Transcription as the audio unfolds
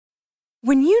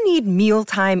When you need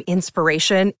mealtime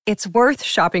inspiration, it's worth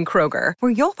shopping Kroger,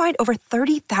 where you'll find over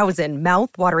 30,000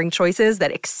 mouth-watering choices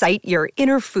that excite your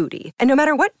inner foodie. And no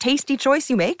matter what tasty choice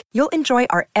you make, you'll enjoy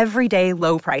our everyday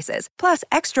low prices, plus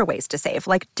extra ways to save,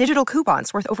 like digital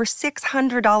coupons worth over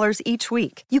 $600 each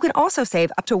week. You can also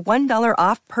save up to $1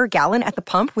 off per gallon at the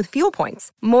pump with fuel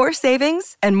points. More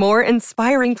savings and more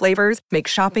inspiring flavors make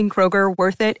shopping Kroger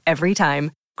worth it every time.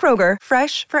 Kroger,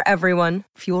 fresh for everyone.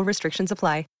 Fuel restrictions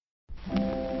apply.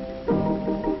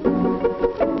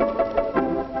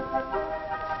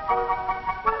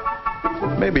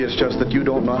 Maybe it's just that you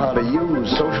don't know how to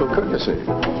use social courtesy.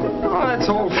 Oh, that's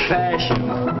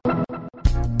old-fashioned.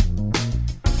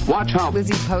 Watch how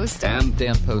Lizzie Post and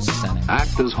Dan Post-Senning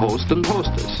act as host and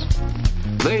hostess.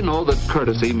 They know that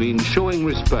courtesy means showing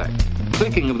respect,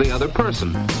 thinking of the other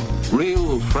person,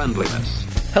 real friendliness.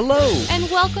 Hello!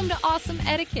 And welcome to Awesome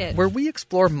Etiquette, where we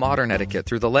explore modern etiquette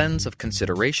through the lens of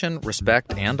consideration,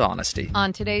 respect, and honesty.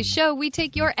 On today's show, we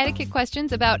take your etiquette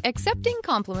questions about accepting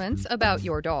compliments about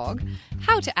your dog,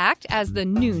 how to act as the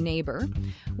new neighbor,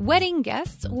 wedding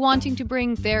guests wanting to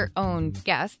bring their own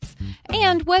guests,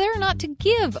 and whether or not to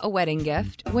give a wedding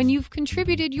gift when you've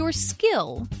contributed your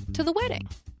skill to the wedding.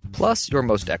 Plus, your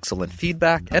most excellent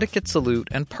feedback, etiquette salute,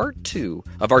 and part 2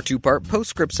 of our 2-part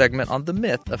postscript segment on the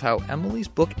myth of how Emily's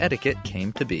book Etiquette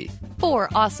came to be. For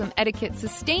Awesome Etiquette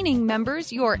sustaining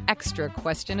members, your extra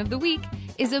question of the week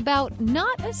is about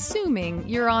not assuming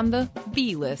you're on the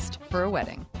B list for a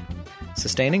wedding.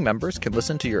 Sustaining members can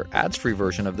listen to your ads-free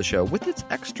version of the show with its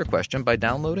extra question by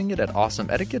downloading it at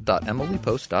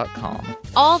awesomeetiquette.emilypost.com.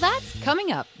 All that's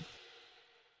coming up.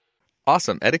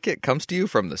 Awesome Etiquette comes to you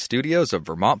from the studios of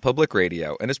Vermont Public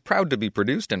Radio and is proud to be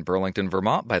produced in Burlington,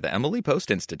 Vermont by the Emily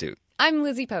Post Institute. I'm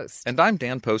Lizzie Post. And I'm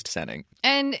Dan Post-Senning.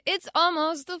 And it's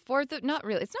almost the 4th of...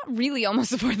 It's not really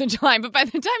almost the 4th of July, but by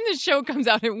the time the show comes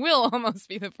out, it will almost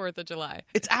be the 4th of July.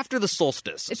 It's after the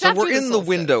solstice. So we're in the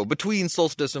window between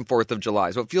solstice and 4th of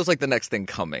July. So it feels like the next thing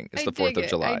coming is the 4th of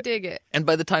July. I dig it. And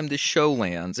by the time this show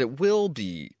lands, it will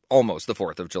be almost the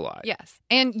 4th of July. Yes.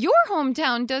 And your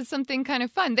hometown does something kind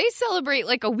of fun. They celebrate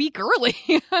like a week early.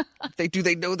 They do.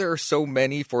 They know there are so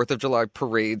many 4th of July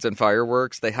parades and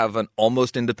fireworks. They have an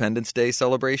almost Independence Day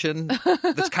celebration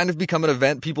that's kind of become an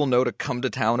event people know to come to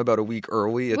town about a week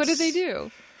early. What do they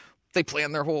do? They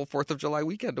plan their whole 4th of July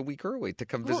weekend a week early to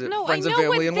come visit no, friends I know and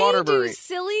family what in Waterbury. Do,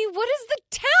 silly. What does the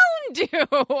town do?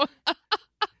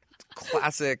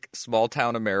 Classic small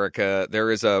town America.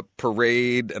 There is a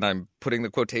parade, and I'm putting the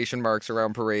quotation marks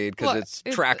around parade because it's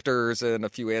tractors and a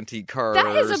few antique cars.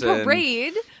 That is a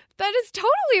parade. That is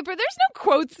totally a parade. There's no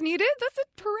quotes needed. That's a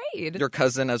parade. Your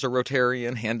cousin as a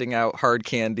Rotarian handing out hard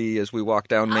candy as we walk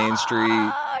down Main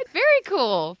Street. Very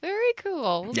cool. Very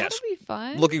cool. Well, yes. That'll be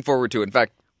fun. Looking forward to it. In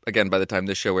fact, again, by the time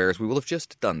this show airs, we will have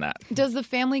just done that. Does the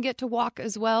family get to walk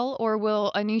as well, or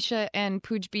will Anisha and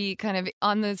Pooj be kind of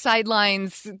on the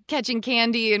sidelines catching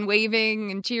candy and waving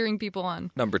and cheering people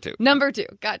on? Number 2.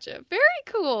 Gotcha. Very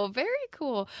cool. Very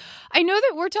cool. I know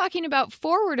that we're talking about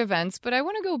forward events, but I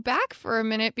want to go back for a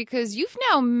minute because you've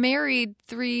now married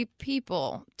 3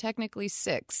 people, technically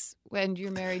 6, when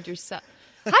you're married yourself.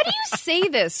 How do you say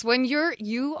this when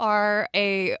you are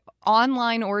a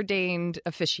online ordained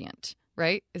officiant?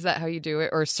 Right? Is that how you do it?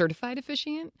 Or a certified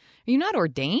officiant? Are you not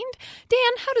ordained?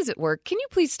 Dan, how does it work? Can you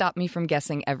please stop me from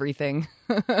guessing everything?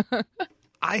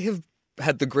 I have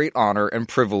had the great honor and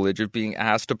privilege of being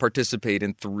asked to participate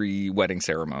in 3 wedding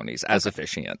ceremonies as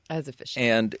officiant.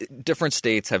 And different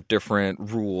states have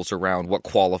different rules around what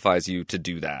qualifies you to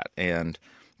do that. And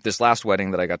this last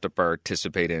wedding that I got to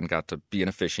participate in, got to be an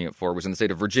officiant for, was in the state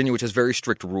of Virginia, which has very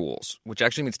strict rules, which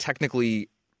actually means technically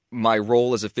my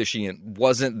role as officiant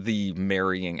wasn't the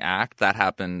marrying act. That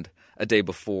happened a day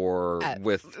before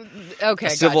with a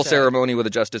civil ceremony with a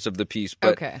justice of the peace.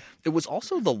 But it was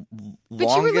also the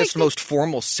longest, most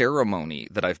formal ceremony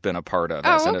that I've been a part of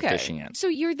as an officiant. So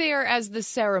you're there as the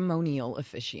ceremonial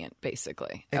officiant,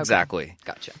 basically. Exactly. Okay.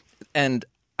 Gotcha. And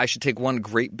I should take one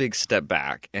great big step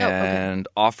back and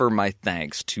offer my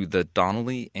thanks to the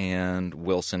Donnelly and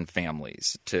Wilson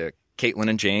families, to Caitlin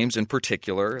and James in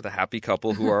particular, the happy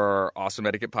couple who are our Awesome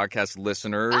Etiquette podcast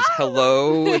listeners. Oh!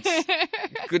 Hello.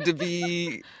 It's good to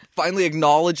be finally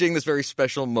acknowledging this very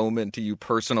special moment to you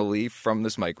personally from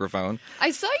this microphone.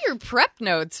 I saw your prep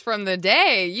notes from the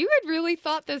day. You had really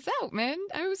thought this out, man.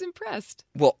 I was impressed.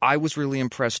 Well, I was really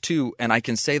impressed too, and I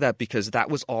can say that because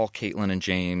that was all Caitlin and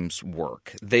James'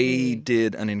 work. They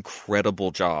did an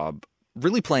incredible job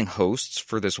really playing hosts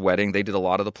for this wedding. They did a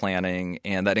lot of the planning,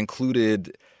 and that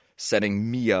included setting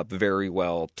me up very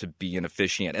well to be an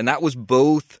officiant. And that was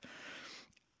both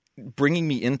bringing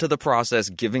me into the process,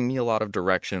 giving me a lot of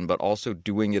direction, but also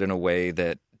doing it in a way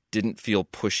that didn't feel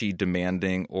pushy,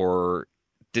 demanding, or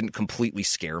didn't completely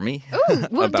scare me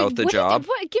about the job.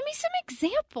 Give me some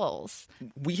examples.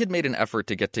 We had made an effort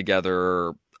to get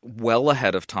together well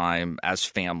ahead of time as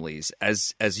families.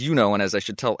 As you know, and as I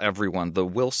should tell everyone, the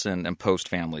Wilson and Post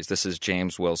families, this is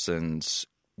James Wilson's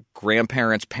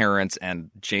grandparents, parents, and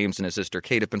James and his sister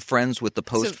Kate have been friends with the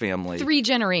Post family. 3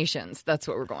 generations. That's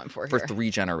what we're going for here. For 3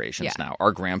 generations now.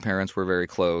 Our grandparents were very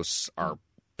close. Our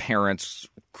parents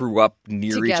grew up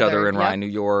near each other in Rye, New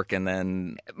York, and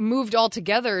then moved all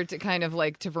together to kind of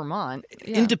like to Vermont.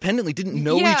 Independently, didn't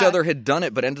know each other, had done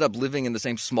it, but ended up living in the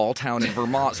same small town in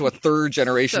Vermont. So a 3rd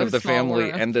generation of the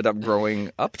family ended up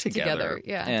growing up together.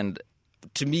 And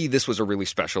to me, this was a really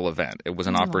special event. It was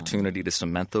an opportunity to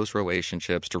cement those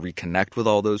relationships, to reconnect with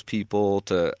all those people,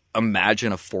 to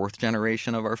imagine a 4th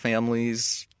generation of our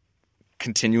families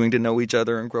continuing to know each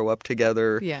other and grow up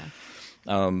together. Yeah.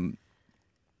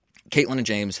 Caitlin and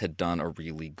James had done a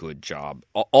really good job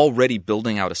already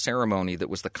building out a ceremony that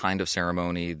was the kind of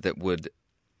ceremony that would,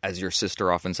 as your sister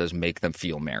often says, make them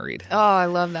feel married. Oh, I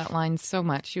love that line so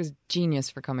much. She was genius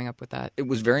for coming up with that. It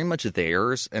was very much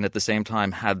theirs, and at the same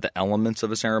time had the elements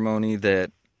of a ceremony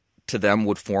that to them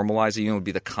would formalize a union, would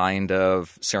be the kind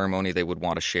of ceremony they would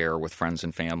want to share with friends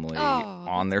and family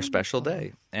on their special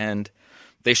day. And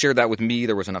they shared that with me.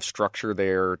 There was enough structure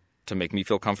there to make me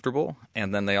feel comfortable.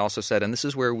 And then they also said, and this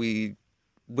is where we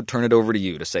would turn it over to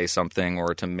you to say something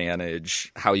or to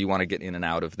manage how you want to get in and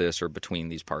out of this or between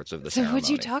these parts of the ceremony. So what did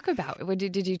you talk about?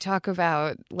 Did you talk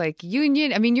about like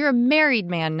union? I mean, you're a married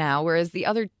man now, whereas the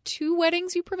other 2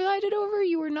 weddings you presided over,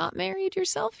 you were not married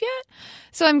yourself yet.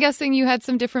 So I'm guessing you had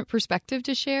some different perspective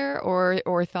to share or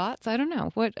thoughts. I don't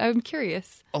know. I'm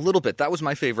curious. A little bit. That was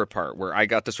my favorite part, where I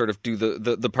got to sort of do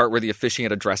the part where the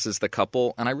officiant addresses the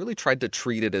couple. And I really tried to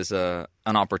treat it as an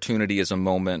opportunity, as a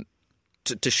moment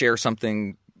to share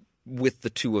something with the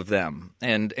 2 of them.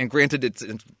 And granted, it's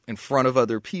in front of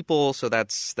other people, so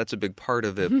that's a big part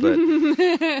of it.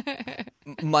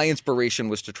 But my inspiration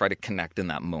was to try to connect in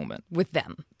that moment. With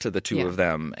them. To the 2 of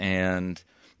them. And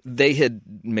they had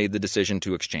made the decision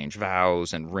to exchange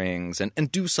vows and rings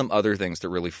and do some other things that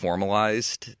really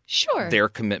formalized their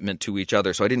commitment to each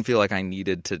other. So I didn't feel like I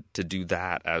needed to do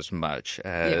that as much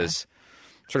as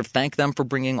sort of thank them for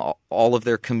bringing all of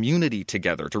their community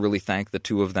together, to really thank the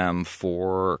 2 of them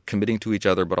for committing to each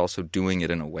other, but also doing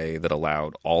it in a way that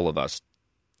allowed all of us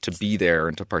to be there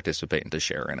and to participate and to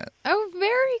share in it. Oh,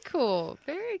 very cool.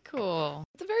 Very cool.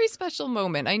 It's a very special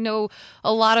moment. I know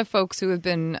a lot of folks who have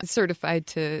been certified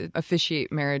to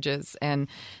officiate marriages, and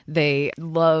they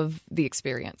love the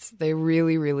experience. They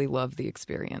really, really love the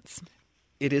experience.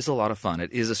 It is a lot of fun.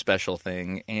 It is a special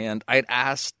thing. And I'd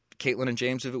asked Caitlin and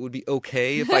James if it would be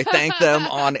okay if I thanked them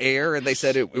on air, and they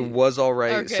said it was all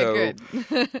right. Okay, so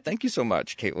good. Thank you so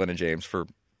much, Caitlin and James, for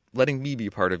letting me be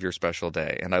part of your special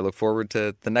day. And I look forward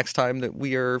to the next time that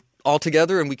we are all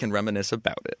together and we can reminisce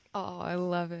about it. Oh, I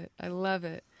love it. I love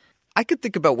it. I could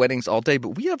think about weddings all day, but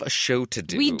we have a show to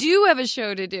do. We do have a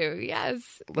show to do,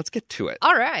 yes. Let's get to it.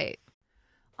 All right.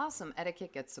 Awesome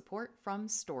Etiquette gets support from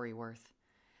Storyworth.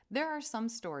 There are some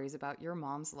stories about your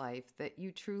mom's life that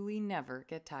you truly never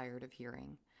get tired of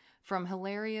hearing. From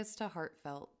hilarious to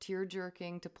heartfelt,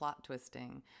 tear-jerking to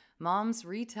plot-twisting, Mom's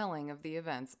retelling of the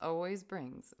events always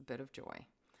brings a bit of joy.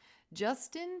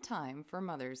 Just in time for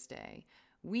Mother's Day,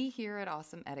 we here at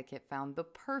Awesome Etiquette found the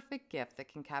perfect gift that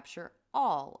can capture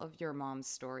all of your mom's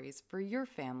stories for your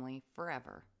family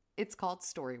forever. It's called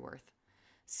Storyworth.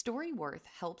 Storyworth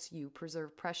helps you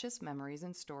preserve precious memories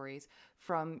and stories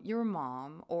from your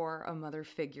mom or a mother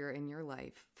figure in your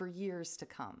life for years to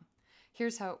come.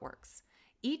 Here's how it works.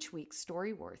 Each week,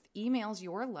 Storyworth emails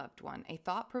your loved one a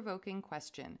thought-provoking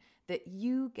question that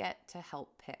you get to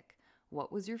help pick.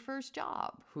 What was your first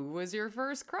job? Who was your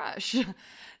first crush?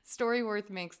 Storyworth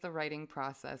makes the writing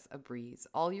process a breeze.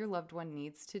 All your loved one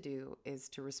needs to do is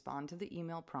to respond to the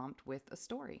email prompt with a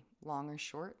story. Long or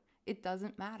short, it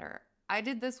doesn't matter. I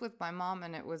did this with my mom,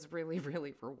 and it was really,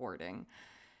 really rewarding.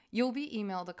 You'll be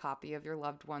emailed a copy of your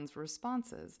loved one's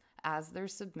responses as they're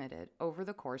submitted over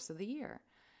the course of the year.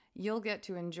 You'll get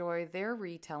to enjoy their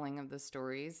retelling of the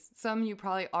stories, some you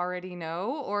probably already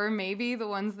know, or maybe the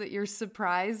ones that you're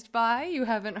surprised by you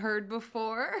haven't heard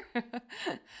before.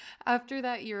 After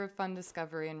that year of fun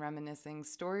discovery and reminiscing,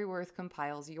 Storyworth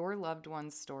compiles your loved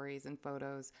one's stories and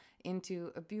photos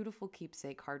into a beautiful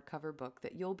keepsake hardcover book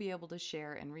that you'll be able to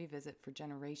share and revisit for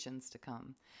generations to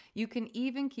come. You can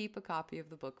even keep a copy of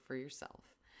the book for yourself.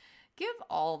 Give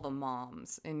all the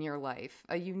moms in your life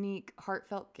a unique,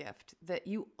 heartfelt gift that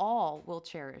you all will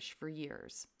cherish for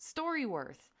years.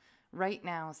 Storyworth. Right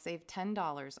now, save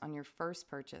 $10 on your first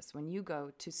purchase when you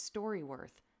go to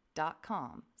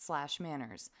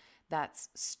storyworth.com/manners. That's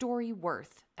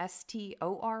Storyworth,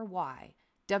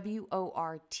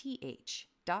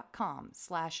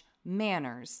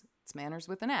 STORYWORTH.com/manners. It's manners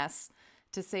with an S,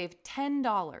 to save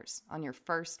 $10 on your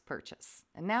first purchase.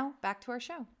 And now, back to our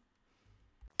show.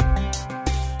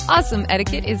 Awesome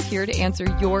Etiquette is here to answer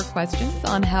your questions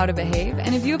on how to behave.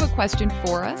 And if you have a question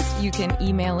for us, you can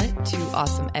email it to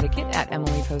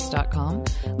awesomeetiquette@emilypost.com.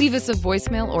 Leave us a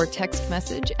voicemail or text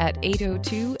message at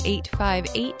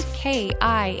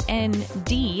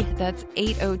 802-858-KIND. That's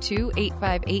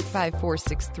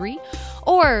 802-858-5463.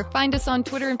 Or find us on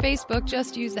Twitter and Facebook.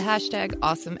 Just use the hashtag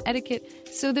awesomeetiquette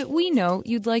so that we know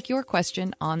you'd like your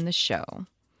question on the show.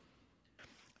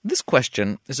 This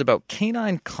question is about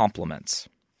canine compliments.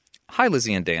 Hi,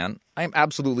 Lizzie and Dan. I am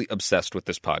absolutely obsessed with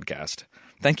this podcast.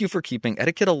 Thank you for keeping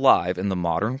etiquette alive in the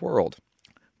modern world.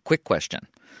 Quick question.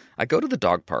 I go to the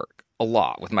dog park a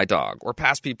lot with my dog or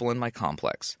pass people in my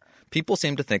complex. People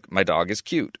seem to think my dog is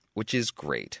cute, which is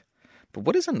great. But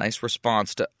what is a nice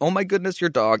response to, oh my goodness, your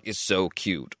dog is so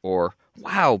cute, or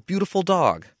wow, beautiful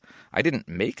dog? I didn't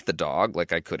make the dog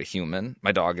like I could a human.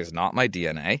 My dog is not my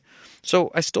DNA.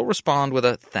 So I still respond with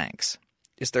a thanks.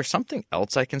 Is there something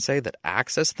else I can say that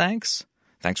acts as thanks?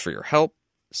 Thanks for your help.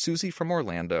 Susie from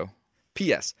Orlando.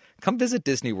 P.S. Come visit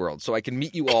Disney World so I can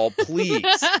meet you all, please.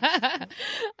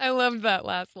 I loved that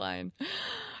last line.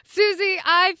 Susie,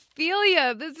 I feel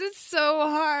you. This is so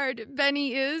hard.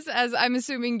 Benny is, as I'm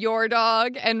assuming, your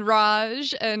dog, and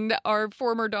Raj, and our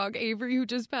former dog Avery, who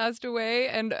just passed away,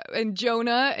 and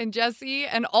Jonah and Jesse,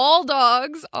 and all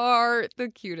dogs are the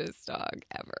cutest dog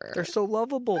ever. They're so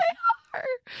lovable. They are.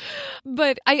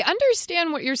 But I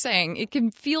understand what you're saying. It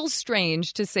can feel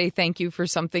strange to say thank you for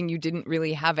something you didn't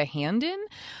really have a hand in.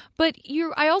 But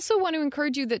I also want to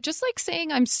encourage you that just like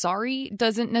saying I'm sorry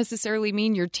doesn't necessarily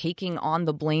mean you're taking on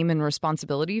the blame and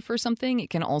responsibility for something.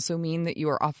 It can also mean that you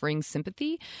are offering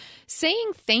sympathy.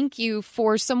 Saying thank you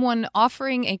for someone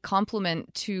offering a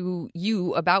compliment to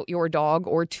you about your dog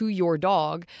or to your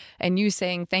dog, and you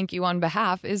saying thank you on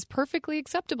behalf, is perfectly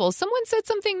acceptable. Someone said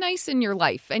something nice in your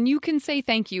life, and you can say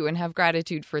thank you and have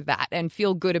gratitude for that and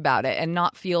feel good about it and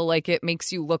not feel like it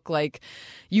makes you look like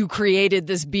you created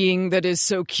this being that is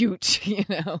so cute. You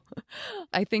know,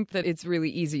 I think that it's really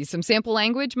easy. Some sample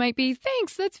language might be,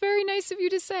 thanks, that's very nice of you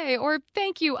to say. Or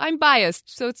thank you, I'm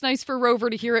biased, so it's nice for Rover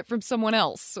to hear it from someone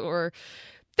else. Or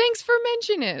thanks for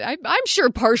mentioning it. I'm sure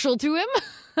partial to him.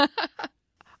 I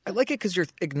like it because you're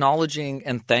acknowledging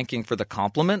and thanking for the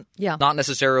compliment. Yeah. Not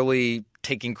necessarily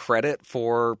taking credit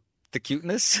for the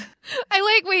cuteness.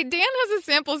 Wait, Dan has a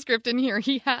sample script in here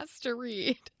he has to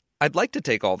read. I'd like to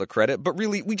take all the credit, but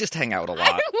really, we just hang out a lot.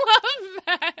 I love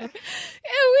that. Yeah,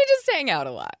 we just hang out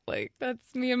a lot. Like,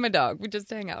 that's me and my dog. We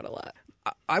just hang out a lot.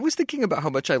 I was thinking about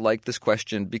how much I like this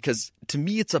question because to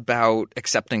me it's about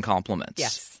accepting compliments.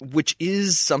 Yes. Which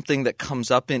is something that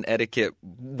comes up in etiquette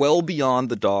well beyond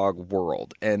the dog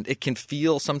world. And it can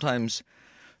feel sometimes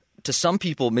to some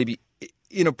people maybe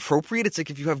inappropriate. It's like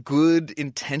if you have good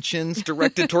intentions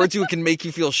directed towards you, it can make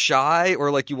you feel shy or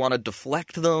like you want to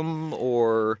deflect them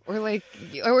or like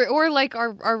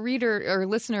our reader or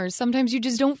listeners, sometimes you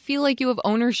just don't feel like you have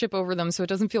ownership over them, so it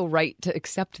doesn't feel right to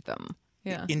accept them.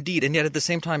 Yeah. Indeed. And yet at the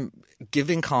same time,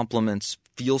 giving compliments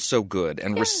feels so good,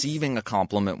 and receiving a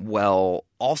compliment well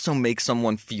also makes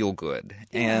someone feel good.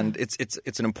 Yeah. And it's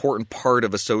an important part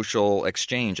of a social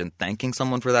exchange, and thanking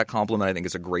someone for that compliment I think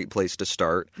is a great place to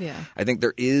start. Yeah. I think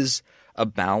there is a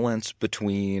balance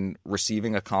between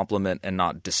receiving a compliment and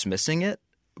not dismissing it,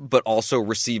 but also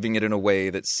receiving it in a way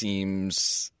that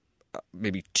seems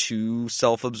maybe too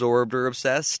self-absorbed or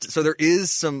obsessed. So there is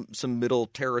some middle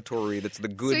territory that's the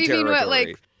good territory. So you mean what,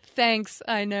 like, thanks,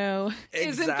 I know, exactly.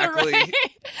 Isn't the right?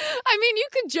 I mean, you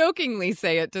could jokingly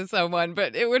say it to someone,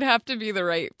 but it would have to be the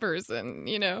right person,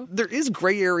 you know? There is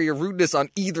gray area rudeness on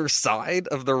either side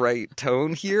of the right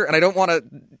tone here, and I don't want to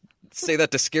say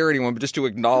that to scare anyone, but just to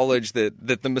acknowledge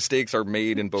that the mistakes are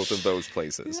made in both of those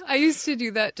places. I used to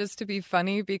do that just to be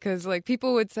funny because, like,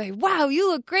 people would say, wow, you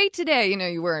look great today. You know,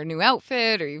 you wear a new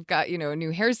outfit or you've got, you know, a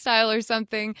new hairstyle or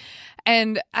something.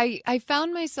 And I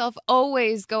found myself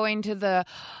always going to the,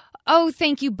 oh,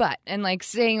 thank you, but, and like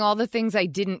saying all the things I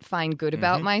didn't find good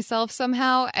about myself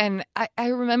somehow. And I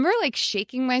remember like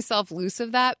shaking myself loose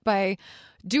of that by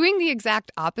doing the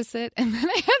exact opposite. And then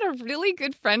I had a really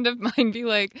good friend of mine be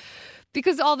like,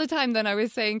 because all the time then I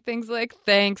was saying things like,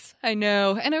 thanks, I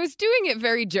know. And I was doing it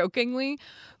very jokingly,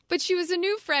 but she was a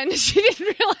new friend and she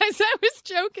didn't realize I was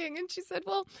joking. And she said,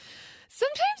 well,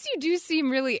 Sometimes you do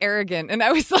seem really arrogant. And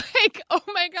I was like, oh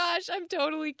my gosh, I'm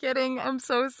totally kidding. I'm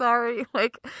so sorry.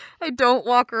 Like, I don't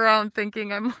walk around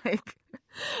thinking I'm like,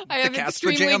 I have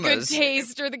extremely good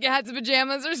taste or the cat's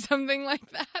pajamas or something like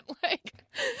that.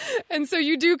 And so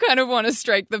you do kind of want to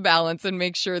strike the balance and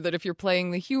make sure that if you're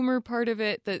playing the humor part of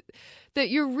it, that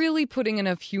you're really putting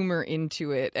enough humor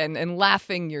into it and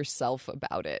laughing yourself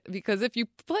about it. Because if you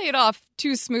play it off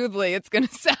too smoothly, it's going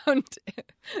to sound...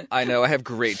 I know. I have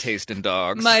great taste in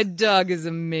dogs. My dog is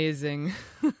amazing.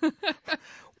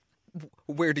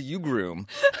 Where do you groom?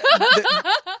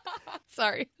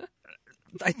 Sorry.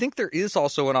 I think there is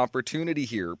also an opportunity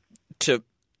here to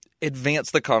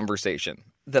advance the conversation.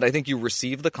 That I think you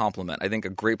receive the compliment. I think a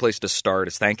great place to start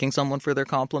is thanking someone for their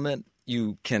compliment.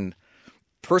 You can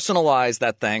personalize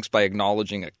that thanks by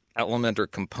acknowledging an element or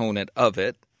component of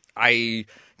it. I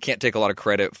can't take a lot of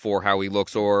credit for how he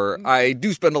looks, or I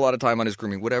do spend a lot of time on his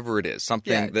grooming, whatever it is.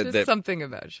 Something something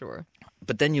about, sure.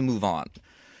 But then you move on.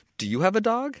 Do you have a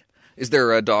dog? Is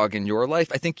there a dog in your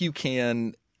life? I think you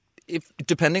can... If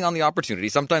depending on the opportunity,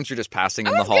 sometimes you're just passing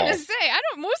in the hall. I was going to say,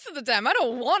 most of the time, I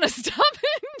don't want to stop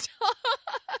and talk.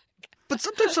 But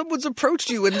sometimes someone's approached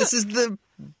you, and this is the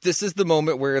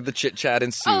moment where the chit chat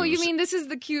ensues. Oh, you mean this is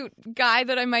the cute guy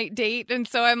that I might date, and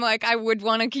so I'm like, I would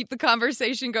want to keep the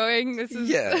conversation going.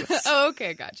 Yes. Oh,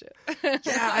 okay, gotcha. Yeah,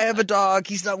 I have a dog.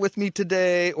 He's not with me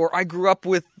today, or I grew up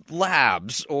with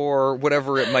labs, or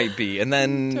whatever it might be, and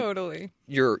then totally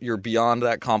you're beyond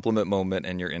that compliment moment,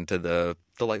 and you're into the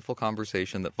delightful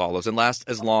conversation that follows and lasts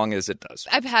as long as it does.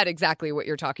 I've had exactly what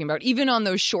you're talking about, even on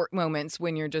those short moments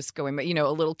when you're just going, but a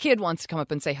little kid wants to come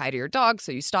up and say hi to your dog,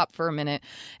 so you stop for a minute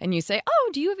and you say, oh,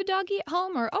 do you have a doggy at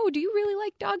home? Or, oh, do you really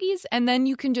like doggies? And then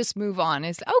you can just move on.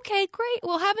 It's, okay, great.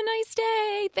 Well, have a nice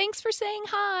day. Thanks for saying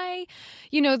hi.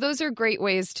 Those are great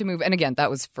ways to move. And again, that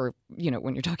was for,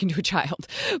 when you're talking to a child.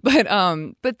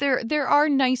 But there are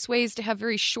nice ways to have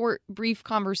very short, brief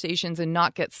conversations and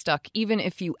not get stuck, even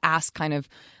if you ask kind of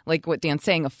like what Dan's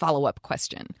saying, a follow-up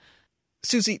question.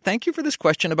 Susie, thank you for this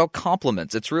question about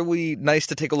compliments. It's really nice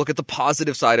to take a look at the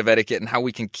positive side of etiquette and how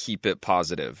we can keep it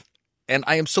positive. And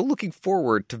I am so looking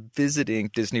forward to visiting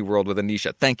Disney World with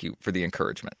Anisha. Thank you for the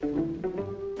encouragement.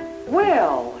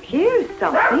 Well, here's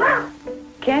something.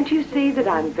 Can't you see that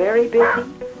I'm very busy?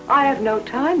 I have no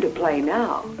time to play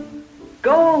now.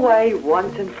 Go away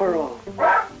once and for all.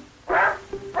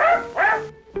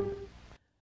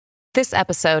 This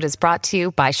episode is brought to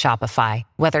you by Shopify.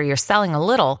 Whether you're selling a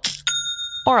little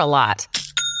or a lot,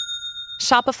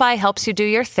 Shopify helps you do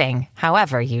your thing,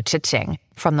 however you cha-ching.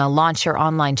 From the launch your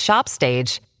online shop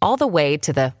stage, all the way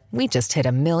to the we just hit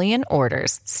 1 million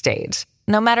orders stage.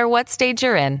 No matter what stage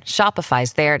you're in,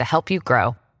 Shopify's there to help you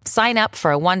grow. Sign up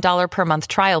for a $1 per month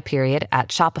trial period at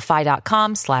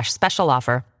shopify.com/special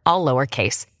offer, all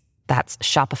lowercase. That's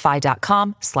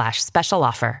shopify.com/special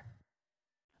offer.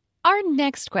 Our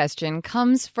next question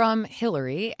comes from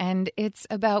Hillary, and it's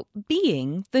about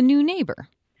being the new neighbor.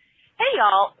 Hey,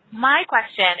 y'all. My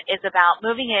question is about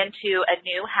moving into a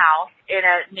new house in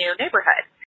a new neighborhood.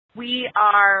 We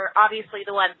are obviously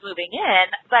the ones moving in,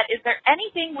 but is there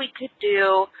anything we could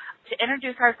do to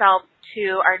introduce ourselves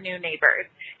to our new neighbors?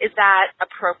 Is that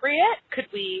appropriate?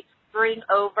 Could we bring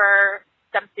over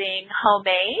something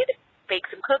homemade, bake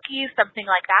some cookies, something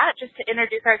like that, just to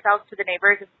introduce ourselves to the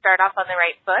neighbors and start off on the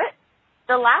right foot?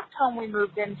 The last home we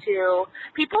moved into,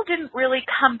 people didn't really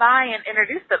come by and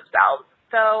introduce themselves.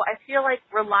 So I feel like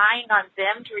relying on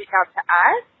them to reach out to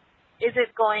us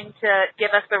isn't going to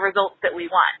give us the results that we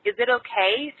want. Is it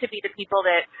okay to be the people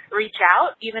that reach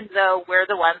out, even though we're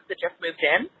the ones that just moved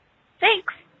in?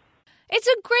 Thanks. It's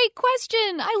a great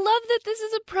question. I love that this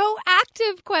is a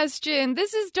proactive question.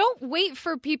 This is don't wait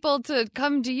for people to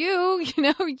come to you.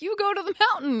 You go to the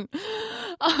mountain.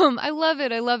 I love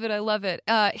it. I love it. I love it.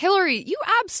 Hillary, you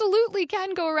absolutely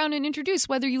can go around and introduce,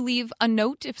 whether you leave a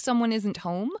note if someone isn't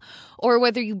home or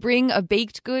whether you bring a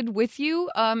baked good with you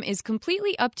is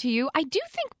completely up to you. I do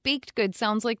think baked good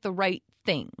sounds like the right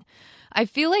thing. I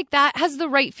feel like that has the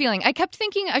right feeling. I tried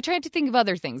to think of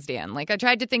other things, Dan. Like I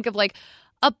tried to think of like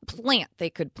a plant they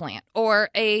could plant or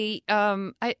I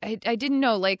didn't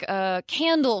know, like a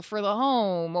candle for the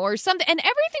home or something. And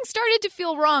everything started to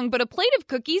feel wrong, but a plate of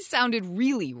cookies sounded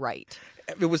really right.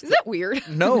 Is that weird?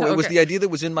 No, okay. It was the idea that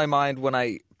was in my mind when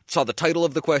I saw the title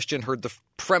of the question, heard the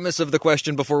premise of the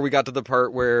question before we got to the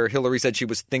part where Hillary said she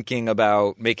was thinking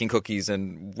about making cookies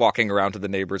and walking around to the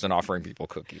neighbors and offering people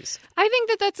cookies. I think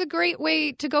that that's a great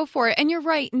way to go for it. And you're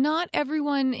right. Not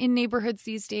everyone in neighborhoods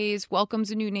these days welcomes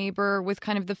a new neighbor with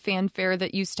kind of the fanfare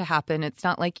that used to happen. It's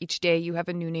not like each day you have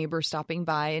a new neighbor stopping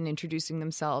by and introducing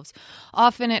themselves.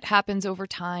 Often it happens over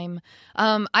time.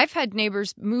 I've had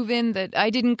neighbors move in that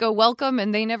I didn't go welcome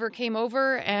and they never came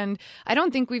over. And I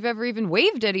don't think we've ever even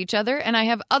waved at each other. And I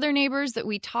have other neighbors that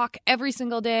we talk every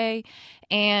single day,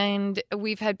 and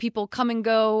we've had people come and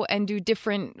go and do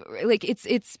different, like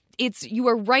it's you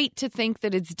are right to think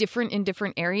that it's different in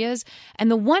different areas.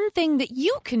 And the one thing that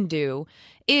you can do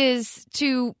is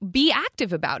to be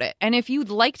active about it. And if you'd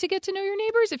like to get to know your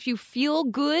neighbors, if you feel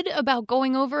good about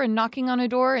going over and knocking on a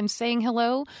door and saying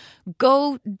hello,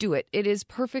 go do it. It is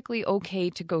perfectly okay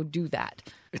to go do that.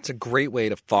 It's a great way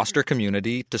to foster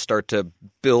community, to start to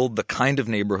build the kind of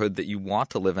neighborhood that you want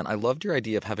to live in. I loved your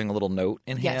idea of having a little note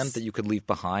in hand that you could leave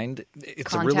behind.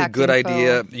 It's a really good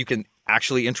idea. You can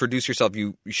actually introduce yourself.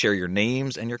 You share your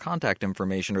names and your contact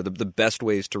information are the best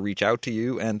ways to reach out to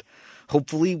you. And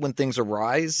hopefully when things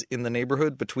arise in the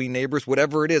neighborhood between neighbors,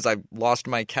 whatever it is, I've lost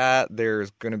my cat, there's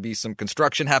going to be some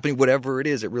construction happening, whatever it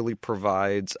is, it really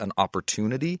provides an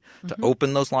opportunity to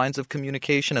open those lines of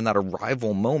communication. And that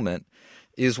arrival moment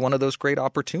is one of those great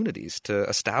opportunities to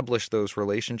establish those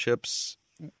relationships,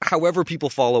 however people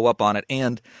follow up on it.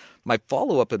 And my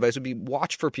follow-up advice would be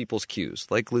watch for people's cues.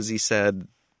 Like Lizzie said,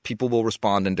 people will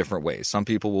respond in different ways. Some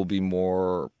people will be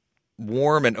more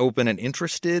warm and open and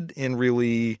interested in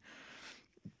really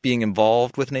being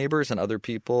involved with neighbors, and other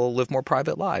people live more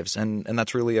private lives. And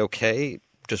that's really okay.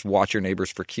 Just watch your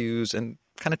neighbors for cues and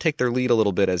kind of take their lead a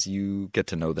little bit as you get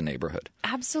to know the neighborhood.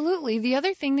 Absolutely. The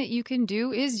other thing that you can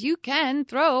do is you can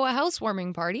throw a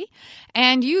housewarming party,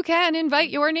 and you can invite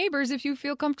your neighbors if you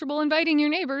feel comfortable inviting your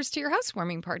neighbors to your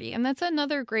housewarming party. And that's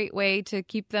another great way to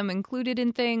keep them included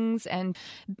in things. And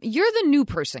you're the new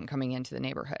person coming into the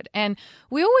neighborhood. And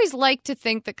we always like to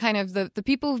think that kind of the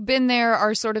people who've been there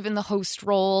are sort of in the host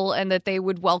role, and that they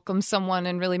would welcome someone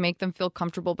and really make them feel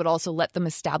comfortable, but also let them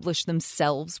establish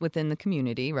themselves within the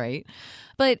community, right?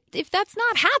 But if that's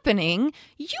not happening,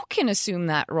 you can assume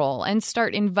that role and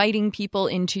start inviting people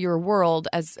into your world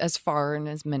as far and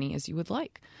as many as you would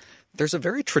like. There's a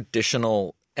very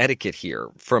traditional etiquette here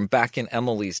from back in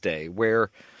Emily's day where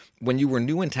when you were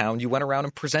new in town, you went around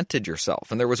and presented yourself.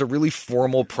 And there was a really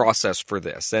formal process for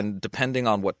this. And depending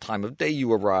on what time of day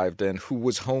you arrived and who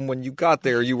was home when you got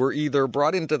there, you were either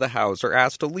brought into the house or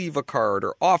asked to leave a card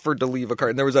or offered to leave a card.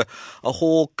 And there was a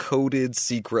whole coded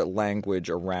secret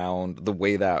language around the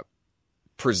way that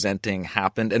presenting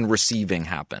happened and receiving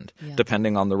happened,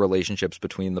 depending on the relationships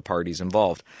between the parties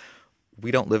involved.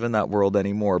 We don't live in that world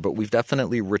anymore, but we've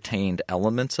definitely retained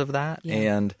elements of that.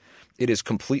 And it is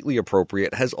completely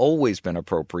appropriate, has always been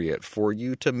appropriate for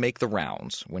you to make the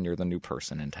rounds when you're the new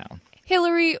person in town.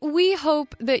 Hillary, we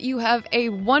hope that you have a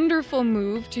wonderful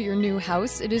move to your new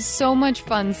house. It is so much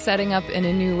fun setting up in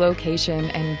a new location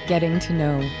and getting to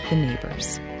know the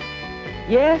neighbors.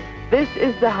 Yes, this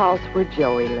is the house where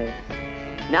Joey lives.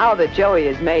 Now that Joey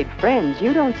has made friends,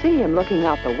 you don't see him looking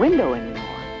out the window anymore.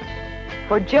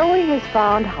 For Joey has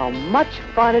found how much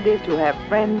fun it is to have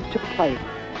friends to play with.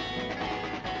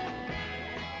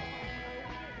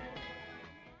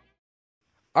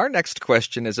 Our next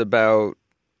question is about,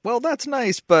 well, that's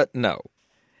nice, but no.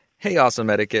 Hey, Awesome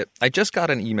Etiquette. I just got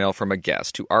an email from a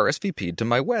guest who RSVP'd to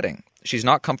my wedding. She's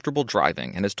not comfortable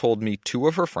driving and has told me 2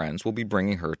 of her friends will be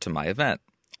bringing her to my event.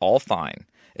 All fine.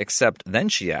 Except then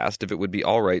she asked if it would be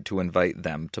all right to invite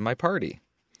them to my party.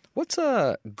 What's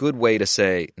a good way to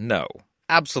say no?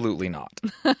 Absolutely not.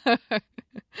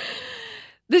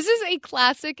 This is a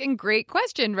classic and great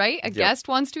question, right? A guest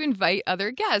wants to invite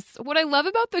other guests. What I love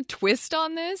about the twist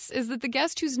on this is that the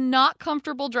guest who's not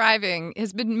comfortable driving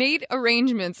has been made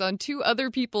arrangements on 2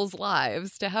 other people's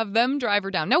lives to have them drive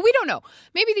her down. Now, we don't know.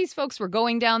 Maybe these folks were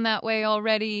going down that way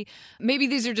already. Maybe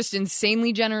these are just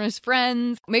insanely generous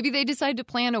friends. Maybe they decide to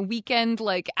plan a weekend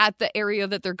like at the area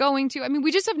that they're going to. I mean,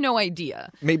 we just have no idea.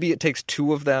 Maybe it takes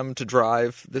 2 of them to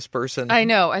drive this person. I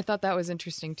know. I thought that was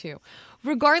interesting, too.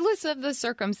 Regardless of the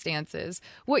circumstances,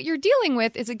 what you're dealing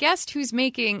with is a guest who's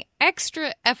making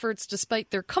extra efforts despite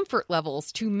their comfort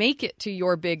levels to make it to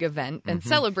your big event and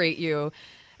celebrate you.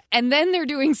 And then they're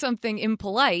doing something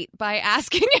impolite by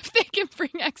asking if they can bring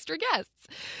extra guests.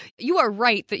 You are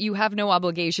right that you have no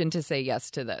obligation to say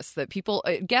yes to this, that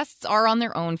guests are on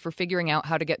their own for figuring out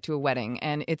how to get to a wedding,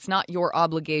 and it's not your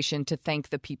obligation to thank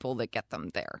the people that get them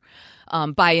there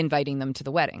by inviting them to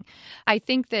the wedding. I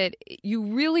think that you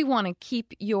really want to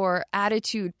keep your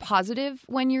attitude positive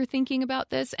when you're thinking about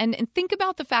this, and think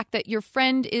about the fact that your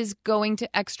friend is going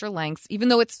to extra lengths, even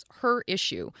though it's her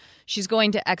issue. She's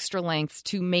going to extra lengths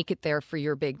to make it there for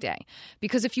your big day.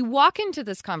 Because if you walk into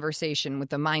this conversation with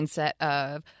the mindset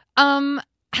of,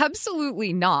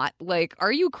 absolutely not. Like,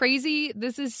 are you crazy?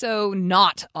 This is so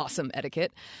not awesome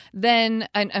etiquette. Then,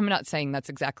 and I'm not saying that's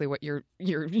exactly what you're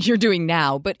doing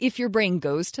now, but if your brain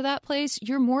goes to that place,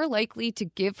 you're more likely to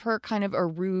give her kind of a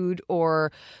rude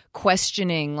or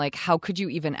questioning, like, how could you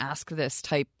even ask this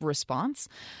type response?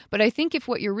 But I think if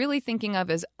what you're really thinking of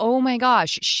is, oh my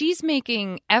gosh, she's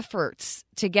making efforts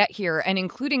to get here and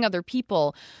including other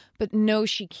people, but no,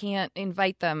 she can't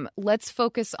invite them. Let's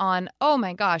focus on, oh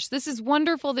my gosh, this is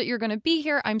wonderful that you're going to be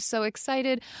here. I'm so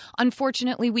excited.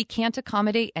 Unfortunately, we can't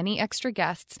accommodate any extra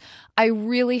guests. I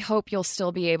really hope you'll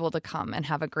still be able to come and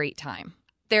have a great time.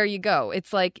 There you go.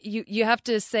 It's like you have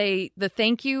to say the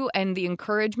thank you and the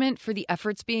encouragement for the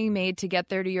efforts being made to get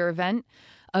there to your event.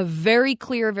 A very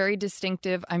clear, very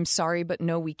distinctive, I'm sorry, but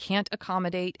no, we can't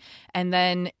accommodate. And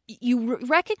then you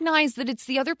recognize that it's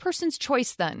the other person's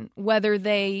choice then, whether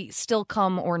they still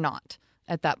come or not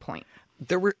at that point.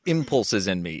 There were impulses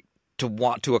in me to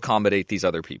want to accommodate these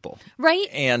other people. Right.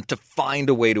 And to find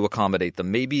a way to accommodate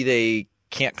them. Maybe they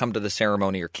can't come to the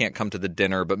ceremony or can't come to the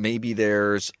dinner, but maybe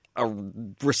there's a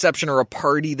reception or a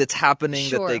party that's happening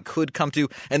that they could come to.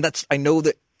 And I know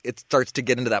that it starts to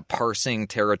get into that parsing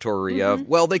territory of,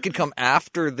 well, they could come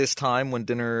after this time when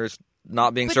dinner's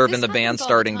not being served and the band's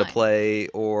starting to play,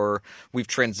 or we've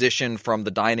transitioned from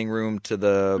the dining room to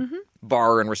the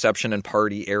bar and reception and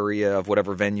party area of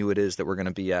whatever venue it is that we're going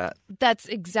to be at. That's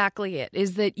exactly it,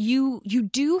 is that you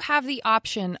do have the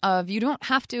option of, you don't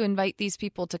have to invite these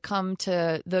people to come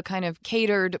to the kind of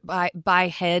catered by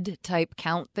head type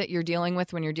count that you're dealing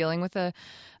with when you're dealing with a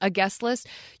guest list.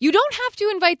 You don't have to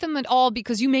invite them at all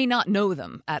because you may not know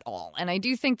them at all. And I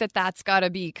do think that that's got to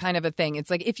be kind of a thing.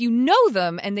 It's like if you know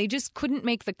them and they just couldn't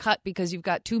make the cut because you've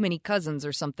got too many cousins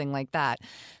or something like that,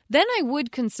 then I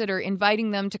would consider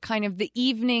inviting them to kind of the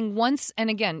evening once. And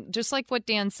again, just like what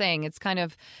Dan's saying, it's kind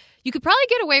of, you could probably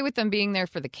get away with them being there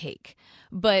for the cake,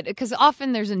 but because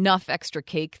often there's enough extra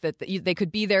cake that they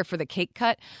could be there for the cake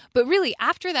cut. But really,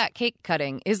 after that cake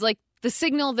cutting is like the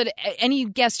signal that any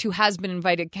guest who has been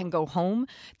invited can go home.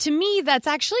 To me, that's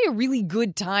actually a really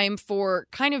good time for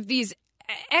kind of these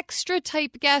extra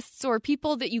type guests or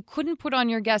people that you couldn't put on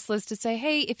your guest list to say,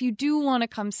 hey, if you do want to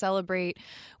come celebrate,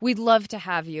 we'd love to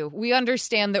have you. We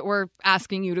understand that we're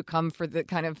asking you to come for the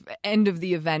kind of end of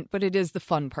the event, but it is the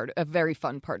fun part, a very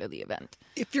fun part of the event.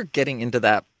 If you're getting into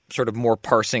that sort of more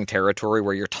parsing territory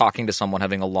where you're talking to someone,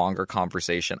 having a longer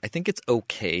conversation, I think it's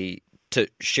okay to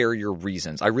share your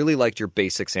reasons. I really liked your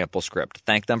basic sample script.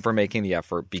 Thank them for making the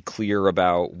effort. Be clear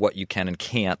about what you can and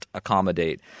can't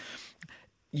accommodate.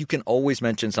 You can always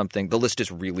mention something. The list is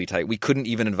really tight. We couldn't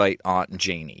even invite Aunt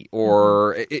Janie.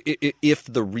 Or if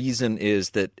the reason is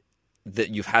that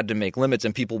you've had to make limits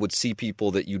and people would see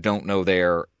people that you don't know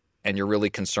there and you're really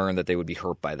concerned that they would be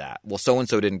hurt by that. Well,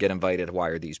 so-and-so didn't get invited. Why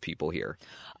are these people here?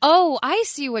 Oh, I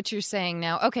see what you're saying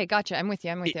now. Okay, gotcha. I'm with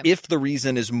you. If the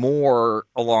reason is more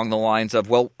along the lines of,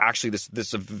 well, actually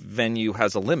this venue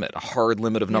has a limit, a hard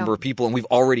limit of number of people, and we've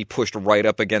already pushed right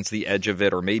up against the edge of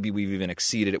it, or maybe we've even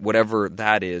exceeded it, whatever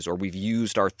that is, or we've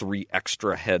used our 3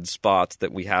 extra head spots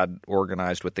that we had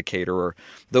organized with the caterer.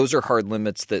 Those are hard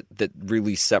limits that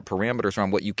really set parameters around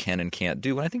what you can and can't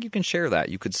do. And I think you can share that.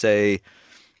 You could say,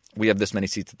 we have this many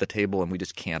seats at the table and we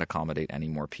just can't accommodate any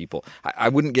more people. I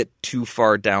wouldn't get too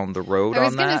far down the road on that. I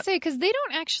was going to say, because they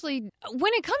don't actually,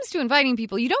 when it comes to inviting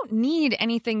people, you don't need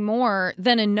anything more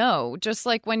than a no. Just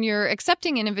like when you're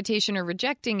accepting an invitation or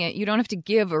rejecting it, you don't have to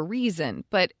give a reason.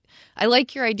 But I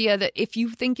like your idea that if you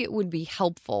think it would be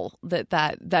helpful,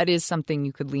 that is something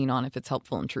you could lean on if it's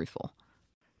helpful and truthful.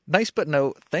 Nice, but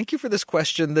no. Thank you for this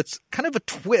question that's kind of a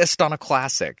twist on a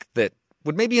classic that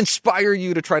would maybe inspire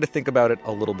you to try to think about it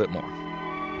a little bit more.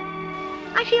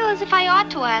 I feel as if I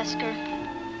ought to ask her.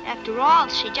 After all,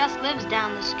 she just lives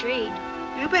down the street.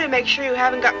 You better make sure you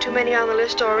haven't got too many on the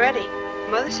list already.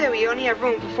 Mother said we only have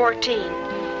room for 14.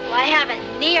 Well, I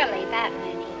haven't nearly that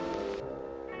many.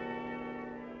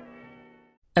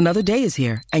 Another day is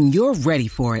here, and you're ready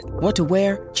for it. What to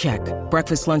wear? Check.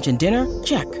 Breakfast, lunch, and dinner?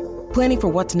 Check. Planning for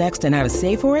what's next and how to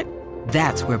save for it?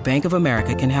 That's where Bank of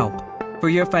America can help. For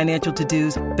your financial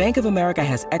to-dos, Bank of America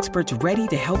has experts ready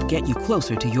to help get you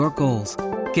closer to your goals.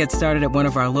 Get started at one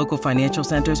of our local financial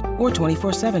centers or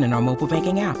 24/7 in our mobile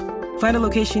banking app. Find a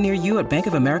location near you at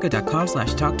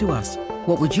bankofamerica.com/talktous.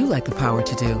 What would you like the power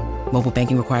to do? Mobile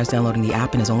banking requires downloading the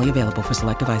app and is only available for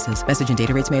select devices. Message and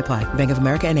data rates may apply. Bank of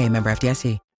America N.A., member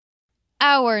FDIC.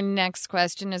 Our next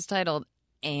question is titled,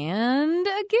 And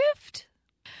a Gift?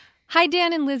 Hi,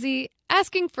 Dan and Lizzie.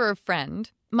 Asking for a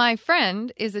friend. My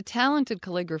friend is a talented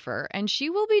calligrapher, and she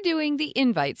will be doing the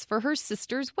invites for her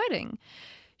sister's wedding.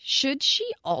 Should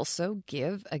she also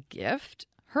give a gift?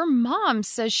 Her mom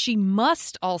says she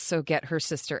must also get her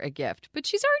sister a gift, but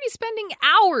she's already spending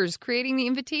hours creating the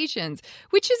invitations,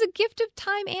 which is a gift of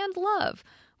time and love.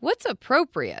 What's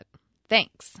appropriate?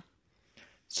 Thanks.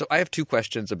 So I have two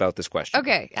questions about this question.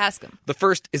 Okay, ask them. The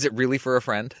first, is it really for a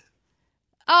friend?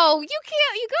 Oh, you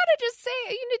can't. You got to just say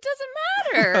it doesn't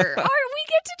matter. We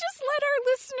get to just let our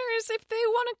listeners, if they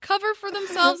want to cover for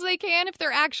themselves, they can. If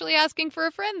they're actually asking for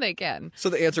a friend, they can. So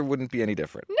the answer wouldn't be any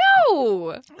different.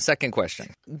 No. Second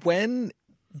question. When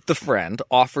the friend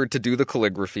offered to do the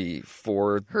calligraphy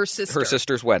for her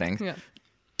sister's wedding,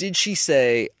 did she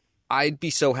say, I'd be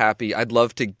so happy, I'd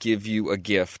love to give you a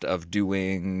gift of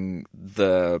doing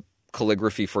the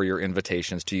calligraphy for your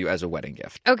invitations to you as a wedding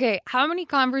gift? Okay, how many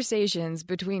conversations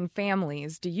between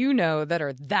families do you know that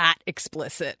are that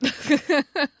explicit?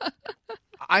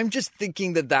 I'm just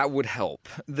thinking that would help.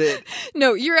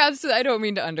 No, you're absolutely, I don't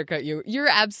mean to undercut you. You're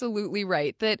absolutely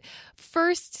right. That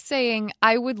first saying,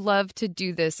 I would love to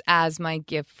do this as my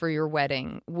gift for your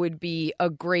wedding would be a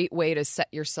great way to set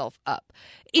yourself up.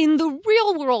 In the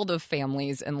real world of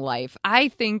families and life, I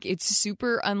think it's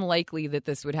super unlikely that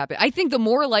this would happen. I think the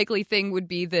more likely thing would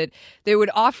be that they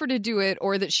would offer to do it,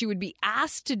 or that she would be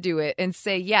asked to do it and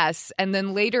say yes, and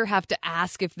then later have to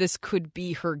ask if this could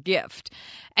be her gift.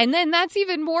 And then that's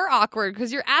even more awkward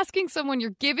because you're asking someone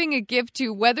you're giving a gift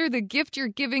to whether the gift you're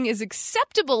giving is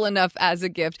acceptable enough as a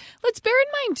gift. Let's bear in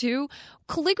mind, too,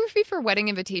 calligraphy for wedding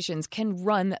invitations can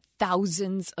run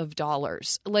thousands of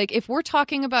dollars. Like, if we're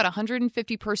talking about a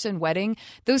 150-person wedding,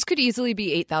 those could easily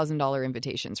be $8,000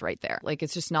 invitations right there. Like,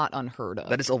 it's just not unheard of.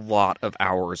 That is a lot of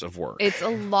hours of work. It's a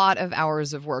lot of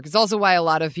hours of work. It's also why a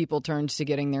lot of people turned to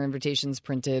getting their invitations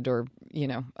printed or,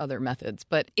 other methods.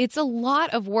 But it's a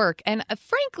lot of work. And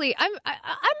frankly, I'm going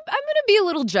to be a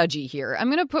little judgy here. I'm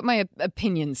going to put my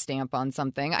opinion stamp on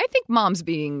something. I think mom's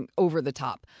being over the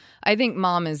top. I think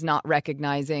mom is not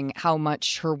recognizing how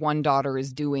much her one daughter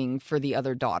is doing for the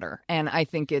other daughter. And I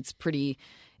think it's pretty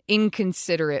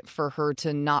inconsiderate for her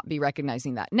to not be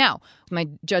recognizing that. Now, my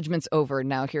judgment's over.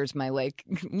 Now here's my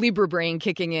Libra brain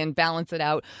kicking in, balance it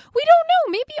out. We don't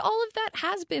know. Maybe all of that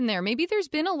has been there. Maybe there's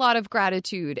been a lot of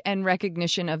gratitude and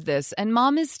recognition of this. And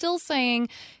mom is still saying,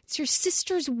 it's your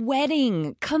sister's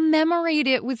wedding. Commemorate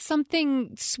it with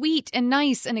something sweet and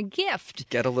nice and a gift.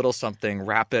 Get a little something,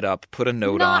 wrap it up, put a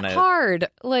note on it. Not hard.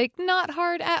 Not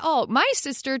hard at all. My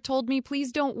sister told me,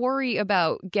 please don't worry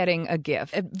about getting a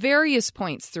gift. At various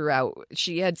points throughout,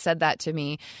 she had said that to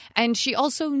me. And she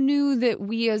also knew that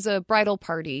we as a bridal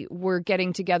party were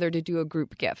getting together to do a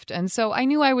group gift. And so I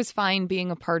knew I was fine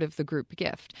being a part of the group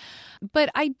gift. But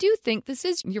I do think this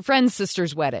is your friend's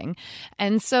sister's wedding.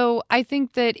 And so I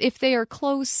think that if they are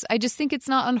close, I just think it's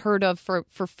not unheard of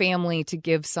for family to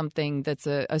give something that's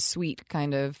a sweet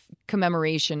kind of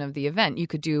commemoration of the event. You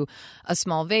could do a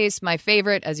small vase. My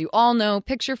favorite, as you all know,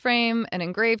 picture frame, an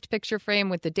engraved picture frame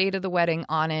with the date of the wedding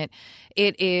on it.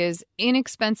 It is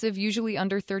inexpensive, usually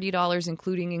under $30,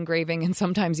 including engraving and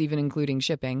sometimes even including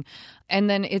shipping. And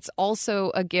then it's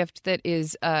also a gift that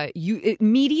is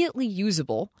immediately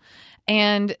usable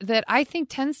and that I think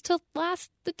tends to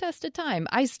last the test of time.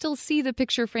 I still see the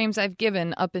picture frames I've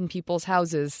given up in people's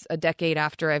houses a decade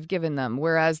after I've given them,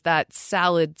 whereas that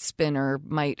salad spinner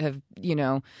might have,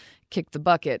 kicked the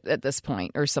bucket at this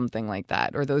point or something like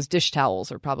that. Or those dish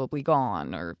towels are probably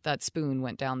gone, or that spoon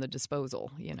went down the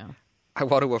disposal, I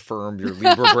want to affirm your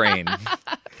Libra brain.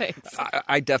 Thanks.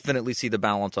 I definitely see the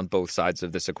balance on both sides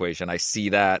of this equation. I see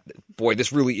that, boy,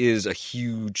 this really is a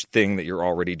huge thing that you're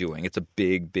already doing. It's a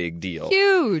big, big deal.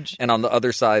 Huge. And on the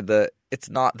other side, it's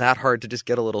not that hard to just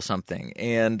get a little something.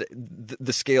 And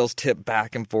the scales tip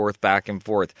back and forth, back and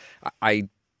forth. I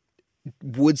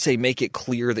would say make it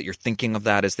clear that you're thinking of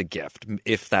that as the gift,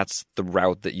 if that's the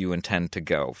route that you intend to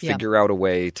go. Figure out a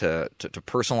way to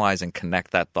personalize and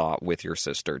connect that thought with your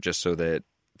sister, just so that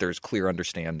there's clear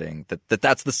understanding that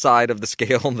that's the side of the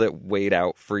scale that weighed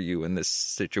out for you in this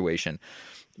situation.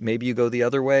 Maybe you go the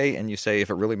other way and you say,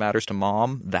 if it really matters to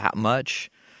mom that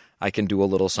much, I can do a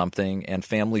little something. And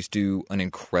families do an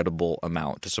incredible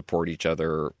amount to support each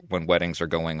other when weddings are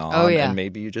going on. Oh, yeah. And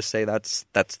maybe you just say that's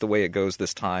the way it goes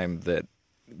this time, that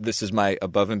this is my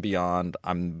above and beyond.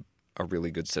 I'm a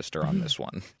really good sister on this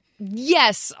one.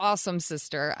 Yes, awesome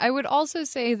sister. I would also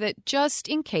say that just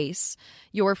in case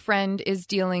your friend is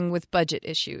dealing with budget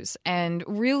issues and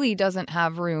really doesn't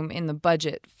have room in the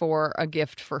budget for a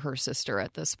gift for her sister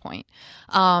at this point,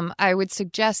 I would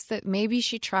suggest that maybe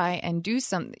she try and do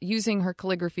some, using her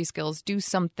calligraphy skills, do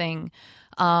something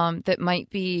that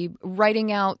might be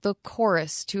writing out the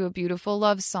chorus to a beautiful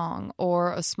love song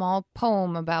or a small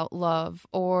poem about love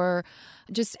or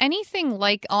just anything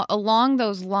like along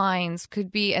those lines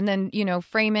could be, and then,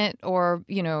 frame it or,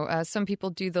 some people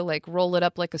do the like roll it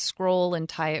up like a scroll and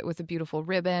tie it with a beautiful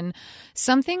ribbon.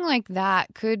 Something like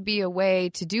that could be a way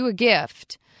to do a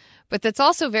gift. But that's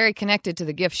also very connected to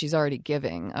the gift she's already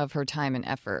giving of her time and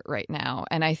effort right now.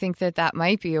 And I think that that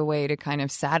might be a way to kind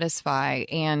of satisfy.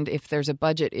 And if there's a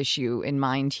budget issue in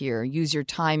mind here, use your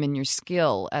time and your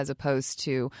skill as opposed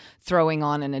to throwing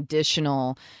on an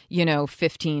additional,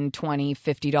 $15, $20,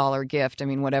 $50 gift. I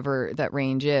mean, whatever that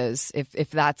range is, if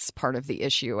that's part of the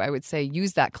issue, I would say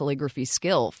use that calligraphy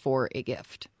skill for a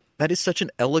gift. That is such an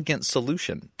elegant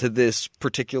solution to this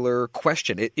particular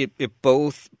question. It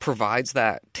both provides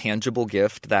that tangible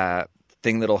gift, that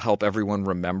thing that'll help everyone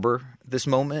remember this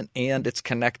moment, and it's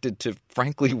connected to,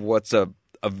 frankly, what's a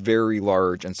very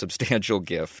large and substantial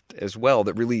gift as well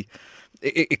that really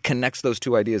it connects those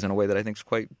two ideas in a way that I think is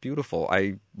quite beautiful.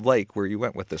 I like where you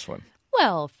went with this one.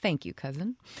 Well, thank you,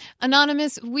 cousin.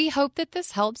 Anonymous, we hope that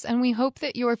this helps, and we hope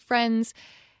that your friends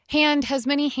hand has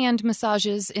many hand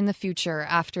massages in the future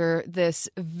after this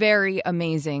very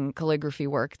amazing calligraphy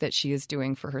work that she is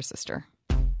doing for her sister.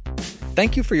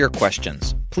 Thank you for your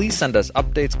questions. Please send us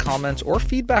updates, comments, or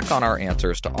feedback on our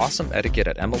answers to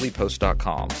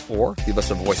awesomeetiquette@emilypost.com or leave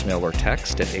us a voicemail or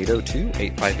text at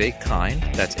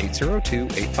 802-858-KIND. That's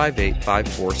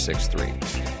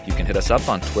 802-858-5463. You can hit us up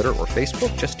on Twitter or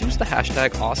Facebook. Just use the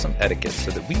hashtag awesomeetiquette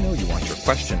so that we know you want your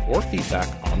question or feedback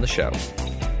on the show.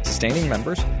 Sustaining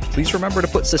members, please remember to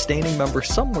put sustaining member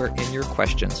somewhere in your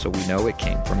question so we know it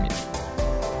came from you.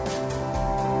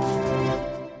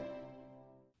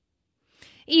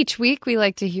 Each week, we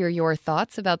like to hear your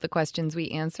thoughts about the questions we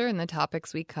answer and the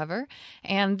topics we cover.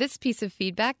 And this piece of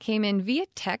feedback came in via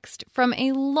text from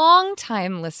a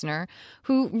longtime listener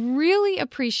who really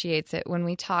appreciates it when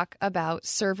we talk about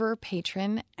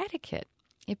server-patron etiquette.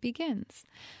 It begins.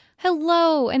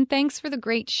 Hello, and thanks for the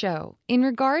great show. In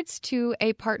regards to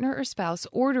a partner or spouse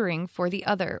ordering for the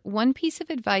other, one piece of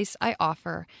advice I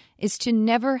offer is to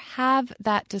never have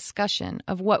that discussion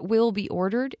of what will be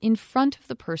ordered in front of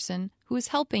the person who is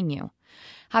helping you.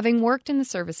 Having worked in the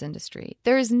service industry,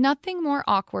 there is nothing more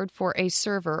awkward for a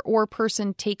server or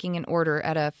person taking an order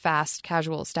at a fast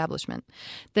casual establishment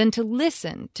than to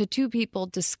listen to two people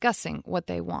discussing what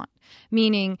they want,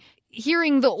 meaning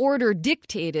hearing the order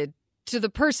dictated to the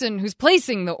person who's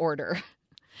placing the order,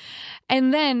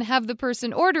 and then have the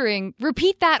person ordering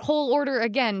repeat that whole order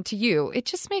again to you. It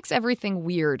just makes everything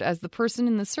weird, as the person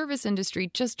in the service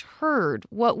industry just heard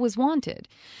what was wanted.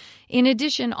 In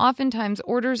addition, oftentimes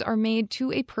orders are made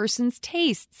to a person's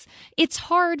tastes. It's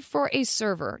hard for a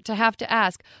server to have to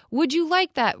ask, would you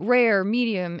like that rare,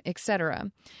 medium,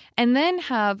 etc., and then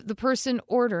have the person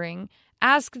ordering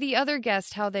ask the other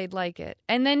guest how they'd like it,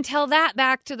 and then tell that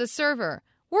back to the server.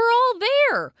 We're all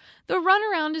there. The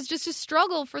runaround is just a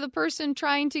struggle for the person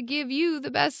trying to give you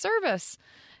the best service.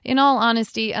 In all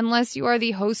honesty, unless you are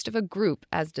the host of a group,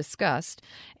 as discussed,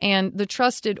 and the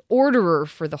trusted orderer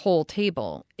for the whole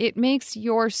table, it makes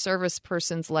your service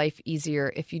person's life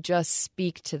easier if you just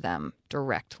speak to them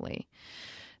directly.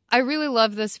 I really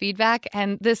love this feedback,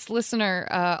 and this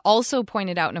listener also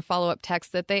pointed out in a follow-up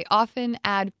text that they often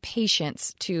add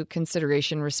patience to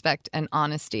consideration, respect, and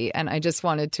honesty, and I just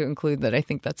wanted to include that. I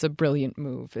think that's a brilliant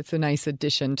move. It's a nice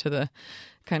addition to the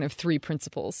kind of three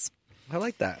principles. I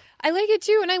like that. I like it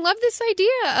too, and I love this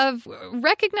idea of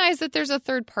recognize that there's a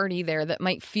third party there that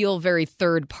might feel very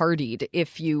third-partied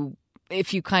if you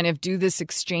kind of do this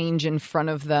exchange in front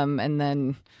of them, and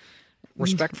then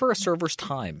respect for a server's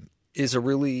time is a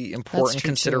really important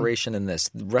consideration in this.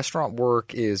 Restaurant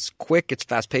work is quick, it's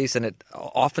fast-paced, and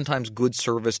oftentimes good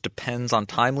service depends on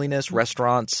timeliness.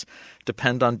 Restaurants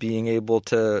depend on being able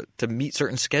to meet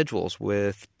certain schedules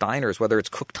with diners, whether it's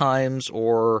cook times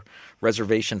or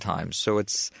reservation times. So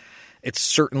it's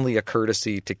certainly a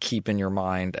courtesy to keep in your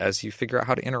mind as you figure out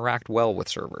how to interact well with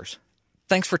servers.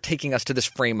 Thanks for taking us to this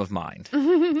frame of mind.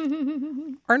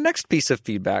 Our next piece of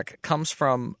feedback comes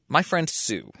from my friend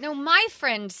Sue. No, my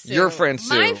friend Sue. Your friend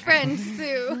Sue. My friend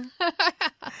Sue.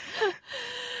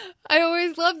 I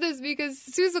always love this because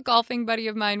Sue's a golfing buddy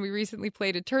of mine. We recently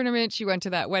played a tournament. She went to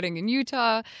that wedding in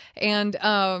Utah. And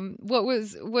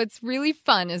what's really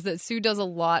fun is that Sue does a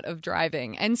lot of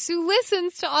driving. And Sue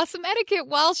listens to Awesome Etiquette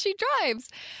while she drives.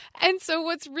 And so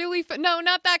what's really fun... No,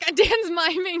 not that guy. Dan's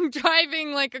miming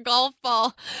driving like a golf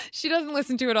ball. She doesn't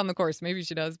listen to it on the course. Maybe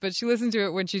she does. But she listens to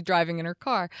it when she's driving in her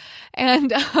car.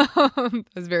 And it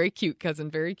was very cute, cousin.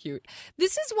 Very cute.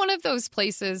 This is one of those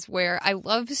places where I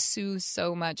love Sue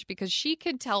so much because she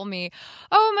could tell me,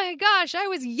 oh my gosh, I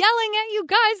was yelling at you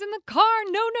guys in the car.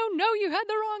 No, you had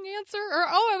the wrong answer. Or,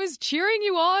 oh, I was cheering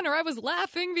you on, or I was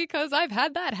laughing because I've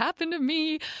had that happen to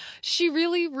me. She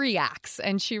really reacts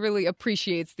and she really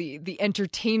appreciates the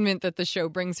entertainment that the show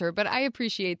brings her. But I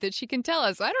appreciate that she can tell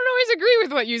us, I don't always agree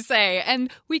with what you say.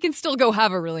 And we can still go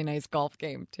have a really nice golf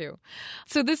game too.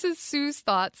 So this is Sue's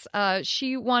thoughts.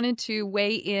 She wanted to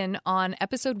weigh in on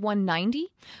episode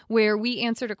 190, where we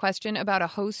answered a question about a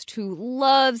host who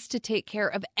loves to take care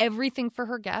of everything for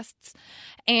her guests.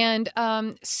 And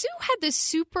Sue had this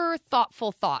super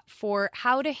thoughtful thought for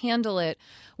how to handle it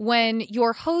when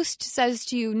your host says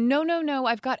to you, no,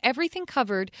 I've got everything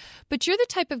covered, but you're the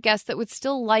type of guest that would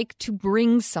still like to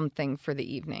bring something for the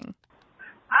evening.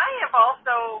 I have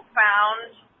also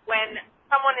found when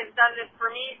someone has done this for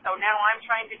me, so now I'm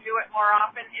trying to do it more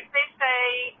often, if they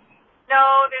say,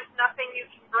 no, there's nothing you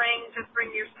can bring, just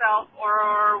bring yourself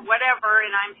or whatever,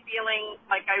 and I'm feeling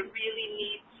like I really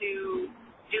need to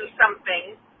do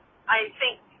something, I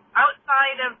think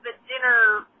outside of the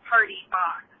dinner party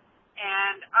box,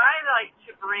 and I like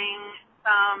to bring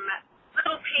some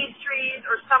little pastries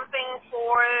or something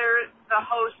for the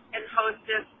host and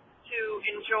hostess to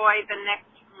enjoy the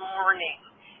next morning,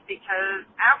 because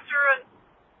after a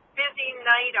busy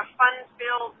night, a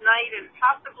fun-filled night, and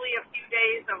possibly a few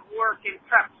days of work and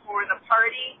prep for the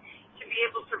party, to be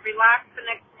able to relax the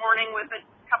next morning with a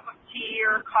cup of tea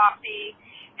or coffee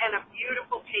and a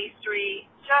beautiful pastry,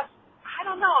 just, I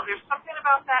don't know, there's something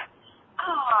about that,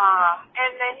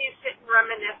 and then you sit and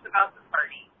reminisce about the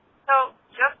party. So,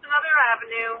 just another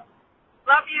avenue.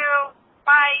 Love you.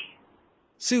 Bye.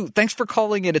 Sue, thanks for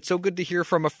calling in. It's so good to hear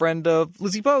from a friend of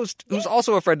Lizzie Post, who's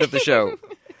also a friend of the show.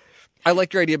 I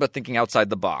like your idea about thinking outside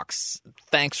the box.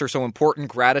 Thanks are so important.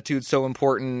 Gratitude's so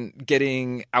important.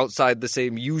 Getting outside the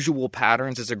same usual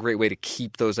patterns is a great way to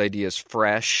keep those ideas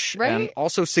fresh. Right? And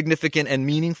also significant and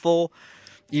meaningful.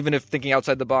 Even if thinking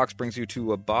outside the box brings you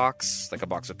to a box, like a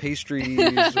box of pastries,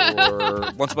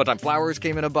 or once upon a time flowers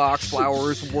came in a box,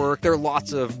 flowers work. There are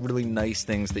lots of really nice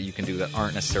things that you can do that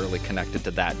aren't necessarily connected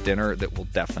to that dinner that will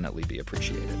definitely be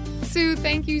appreciated. Sue,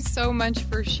 thank you so much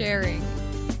for sharing.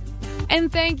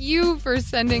 And thank you for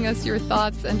sending us your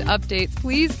thoughts and updates.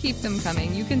 Please keep them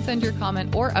coming. You can send your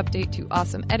comment or update to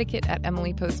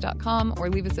awesomeetiquette@emilypost.com or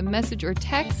leave us a message or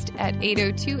text at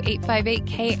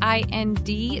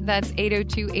 802-858-KIND. That's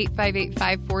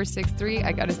 802-858-5463.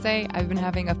 I gotta say, I've been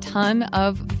having a ton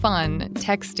of fun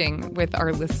texting with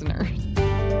our listeners.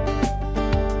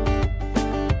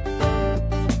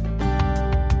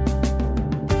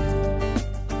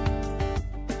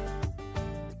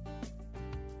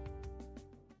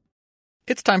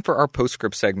 It's time for our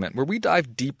postscript segment where we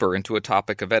dive deeper into a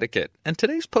topic of etiquette. And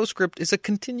today's postscript is a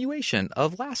continuation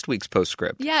of last week's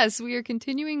postscript. Yes, we are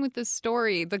continuing with the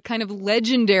story, the kind of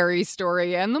legendary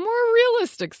story and the more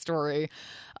realistic story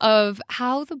of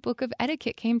how the Book of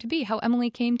Etiquette came to be, how Emily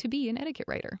came to be an etiquette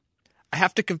writer. I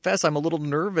have to confess, I'm a little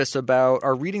nervous about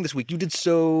our reading this week. You did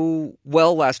so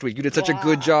well last week. You did such a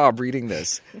good job reading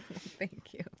this.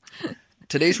 Thank you.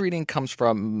 Today's reading comes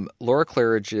from Laura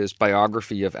Claridge's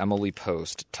biography of Emily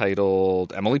Post,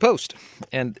 titled Emily Post.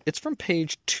 And it's from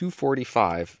page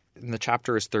 245, and the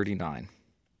chapter is 39.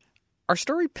 Our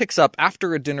story picks up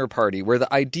after a dinner party where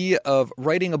the idea of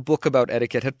writing a book about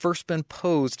etiquette had first been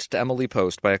posed to Emily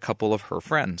Post by a couple of her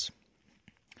friends.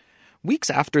 Weeks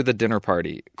after the dinner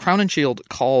party, Crowninshield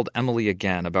called Emily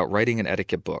again about writing an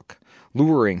etiquette book,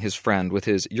 luring his friend with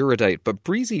his erudite but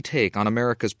breezy take on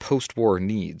America's post-war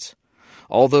needs.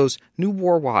 All those new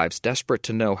war wives desperate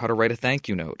to know how to write a thank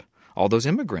you note. All those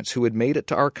immigrants who had made it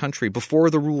to our country before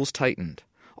the rules tightened.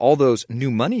 All those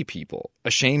new money people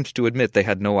ashamed to admit they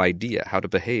had no idea how to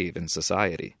behave in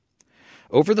society.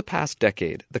 Over the past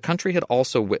decade, the country had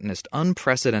also witnessed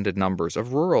unprecedented numbers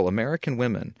of rural American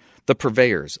women, the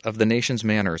purveyors of the nation's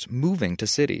manners, moving to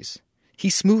cities. He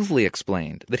smoothly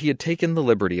explained that he had taken the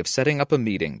liberty of setting up a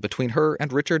meeting between her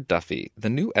and Richard Duffy,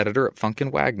 the new editor at Funk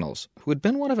 & Wagnalls, who had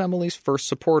been one of Emily's first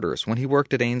supporters when he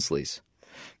worked at Ainsley's.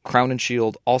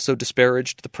 Crowninshield also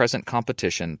disparaged the present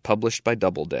competition published by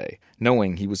Doubleday,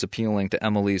 knowing he was appealing to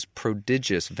Emily's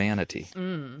prodigious vanity.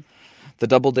 The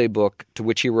Doubleday book to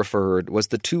which he referred was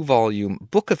the 2-volume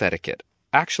Book of Etiquette,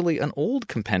 actually an old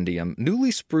compendium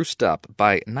newly spruced up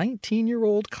by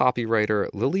 19-year-old copywriter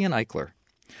Lillian Eichler.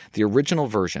 The original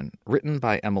version, written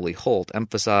by Emily Holt,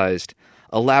 emphasized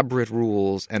elaborate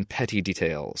rules and petty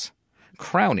details.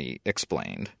 Crowney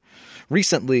explained,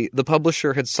 recently, the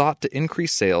publisher had sought to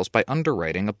increase sales by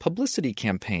underwriting a publicity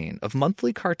campaign of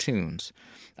monthly cartoons,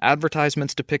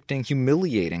 advertisements depicting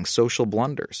humiliating social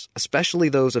blunders, especially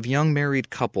those of young married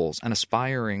couples and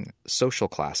aspiring social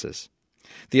classes.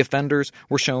 The offenders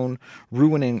were shown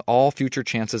ruining all future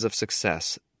chances of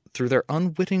success through their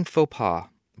unwitting faux pas,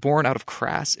 born out of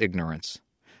crass ignorance.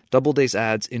 Doubleday's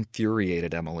ads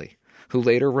infuriated Emily, who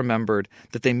later remembered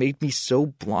that they made me so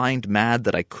blind mad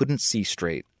that I couldn't see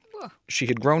straight. She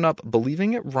had grown up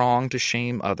believing it wrong to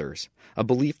shame others, a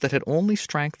belief that had only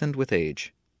strengthened with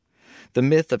age. The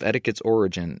myth of etiquette's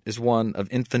origin is one of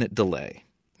infinite delay,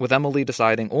 with Emily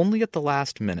deciding only at the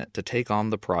last minute to take on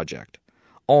the project,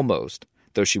 almost,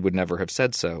 though she would never have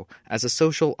said so, as a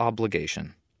social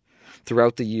obligation.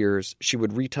 Throughout the years, she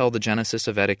would retell the genesis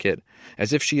of etiquette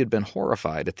as if she had been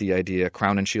horrified at the idea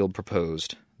Crowninshield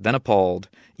proposed, then appalled,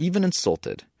 even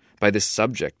insulted, by this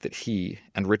subject that he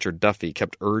and Richard Duffy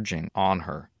kept urging on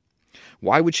her.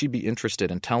 Why would she be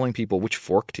interested in telling people which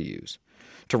fork to use?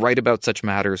 To write about such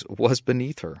matters was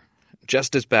beneath her.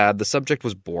 Just as bad, the subject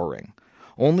was boring.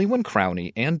 Only when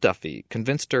Crowney and Duffy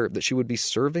convinced her that she would be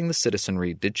serving the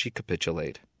citizenry did she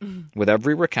capitulate. With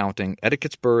every recounting,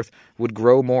 etiquette's birth would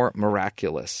grow more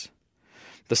miraculous.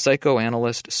 The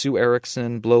psychoanalyst Sue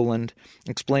Erickson Bloland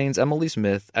explains Emily's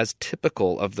myth as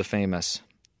typical of the famous.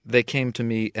 They came to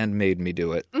me and made me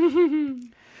do it.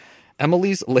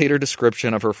 Emily's later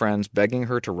description of her friends begging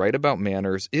her to write about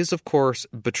manners is, of course,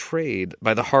 betrayed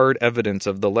by the hard evidence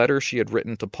of the letter she had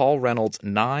written to Paul Reynolds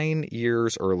 9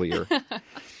 years earlier.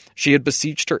 She had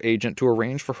beseeched her agent to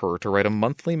arrange for her to write a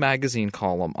monthly magazine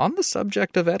column on the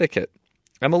subject of etiquette.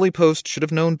 Emily Post should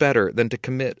have known better than to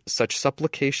commit such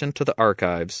supplication to the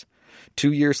archives.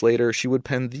 2 years later, she would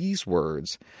pen these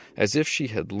words, as if she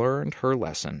had learned her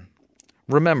lesson.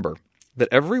 Remember that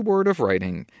every word of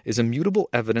writing is immutable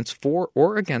evidence for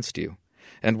or against you,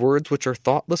 and words which are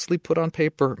thoughtlessly put on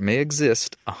paper may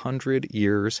exist 100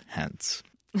 years hence.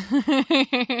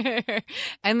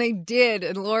 And they did,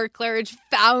 and Laura Claridge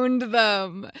found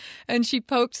them, and she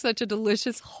poked such a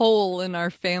delicious hole in our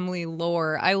family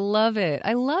lore. I love it.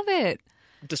 I love it.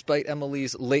 Despite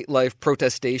Emily's late-life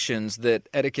protestations that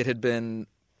etiquette had been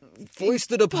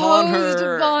foisted upon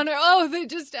her. Oh, they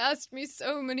just asked me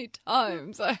so many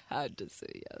times. I had to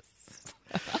say yes.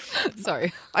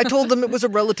 Sorry. I told them it was a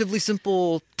relatively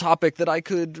simple topic that I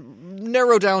could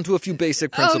narrow down to a few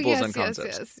basic principles and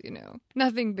concepts. Yes,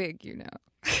 nothing big,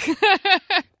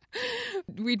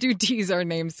 We do tease our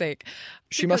namesake.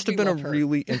 She must have been a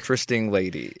really interesting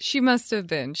lady. She must have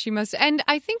been. And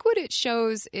I think what it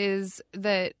shows is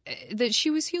that she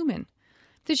was human.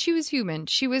 That she was human.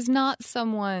 She was not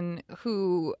someone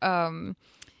who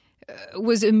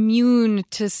was immune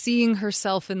to seeing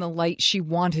herself in the light she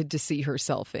wanted to see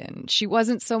herself in. She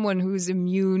wasn't someone who's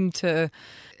immune to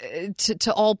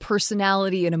all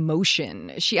personality and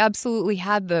emotion. She absolutely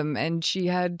had them, and she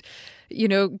had,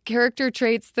 character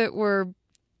traits that were,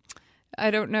 I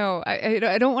don't know.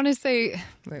 I don't want to say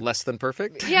less than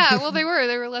perfect. Yeah, well, they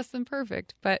were less than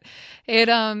perfect. But it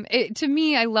to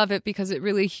me, I love it because it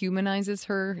really humanizes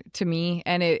her to me,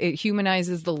 and it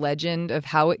humanizes the legend of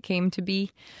how it came to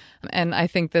be. And I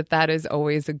think that is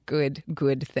always a good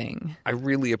thing. I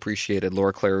really appreciated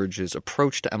Laura Claridge's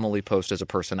approach to Emily Post as a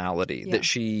personality. Yeah. That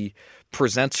she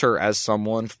presents her as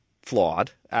someone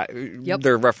flawed. Yep.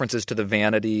 There are references to the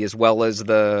vanity as well as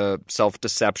the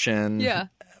self-deception. Yeah.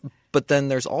 But then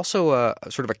there's also a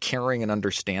sort of a caring and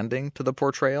understanding to the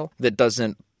portrayal that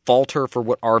doesn't falter for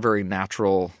what are very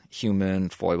natural human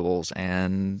foibles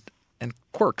and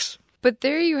quirks. But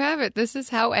there you have it. This is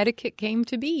how etiquette came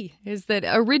to be, is that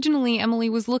originally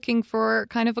Emily was looking for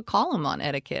kind of a column on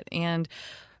etiquette. And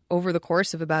over the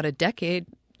course of about a decade,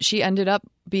 she ended up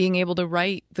being able to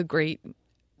write the great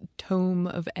tome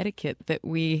of etiquette that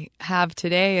we have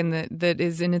today and that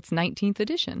is in its 19th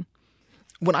edition.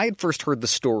 When I had first heard the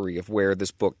story of where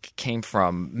this book came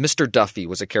from, Mr. Duffy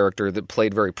was a character that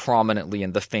played very prominently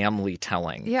in the family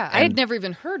telling. Yeah, I had never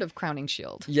even heard of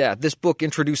Crowninshield. Yeah, this book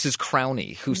introduces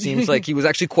Crowney, who seems like he was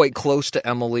actually quite close to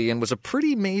Emily and was a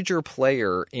pretty major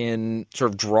player in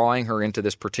sort of drawing her into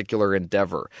this particular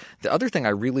endeavor. The other thing I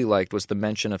really liked was the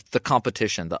mention of the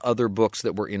competition, the other books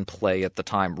that were in play at the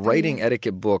time. Writing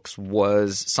etiquette books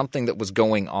was something that was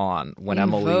going on when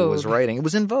Emily was writing. It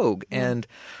was in vogue, and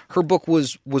her book was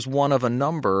was one of a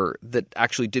number that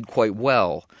actually did quite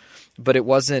well, but it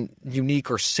wasn't unique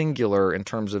or singular in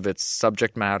terms of its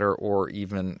subject matter or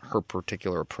even her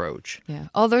particular approach. Yeah,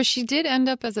 although she did end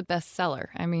up as a bestseller.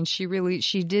 I mean,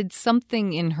 she did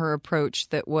something in her approach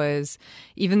that was,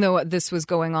 even though this was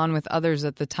going on with others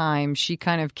at the time, she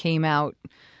kind of came out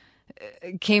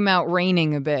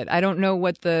reigning a bit. I don't know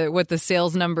what the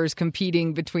sales numbers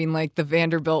competing between like the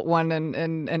Vanderbilt one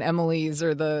and Emily's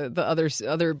or the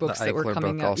other books that were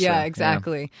coming out. Also. Yeah,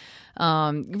 exactly. Yeah.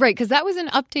 Right, because that was an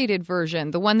updated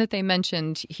version. The one that they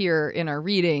mentioned here in our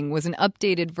reading was an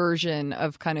updated version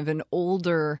of kind of an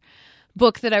older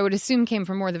book that I would assume came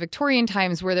from more the Victorian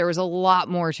times, where there was a lot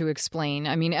more to explain.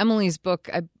 I mean, Emily's book,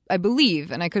 I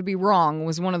believe, and I could be wrong,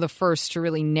 was one of the first to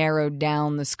really narrow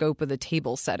down the scope of the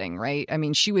table setting, right? I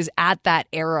mean, she was at that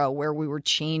era where we were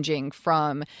changing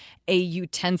from a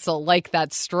utensil like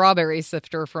that strawberry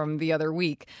sifter from the other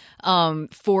week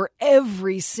for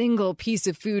every single piece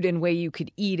of food and way you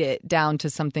could eat it, down to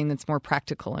something that's more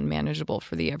practical and manageable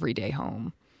for the everyday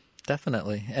home.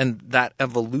 Definitely. And that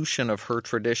evolution of her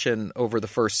tradition over the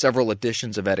first several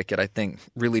editions of etiquette, I think,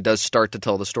 really does start to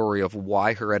tell the story of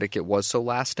why her etiquette was so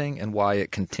lasting and why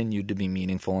it continued to be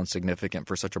meaningful and significant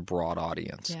for such a broad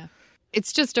audience. Yeah.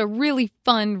 It's just a really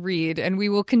fun read, and we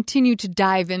will continue to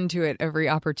dive into it every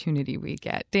opportunity we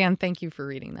get. Dan, thank you for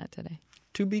reading that today.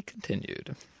 To be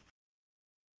continued.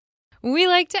 We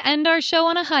like to end our show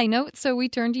on a high note, so we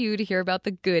turn to you to hear about the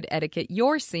good etiquette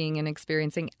you're seeing and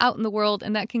experiencing out in the world,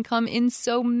 and that can come in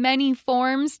so many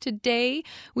forms. Today,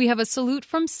 we have a salute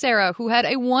from Sarah, who had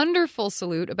a wonderful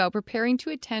salute about preparing to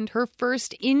attend her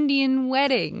first Indian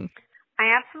wedding.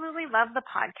 I absolutely love the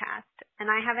podcast,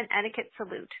 and I have an etiquette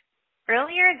salute.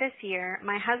 Earlier this year,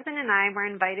 my husband and I were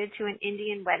invited to an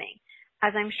Indian wedding.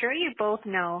 As I'm sure you both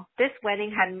know, this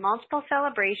wedding had multiple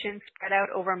celebrations spread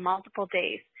out over multiple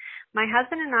days. My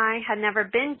husband and I had never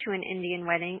been to an Indian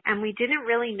wedding, and we didn't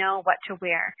really know what to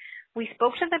wear. We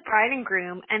spoke to the bride and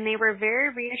groom, and they were very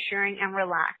reassuring and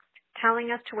relaxed,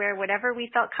 telling us to wear whatever we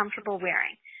felt comfortable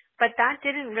wearing. But that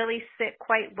didn't really sit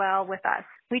quite well with us.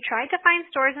 We tried to find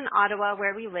stores in Ottawa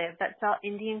where we live that sell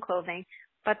Indian clothing,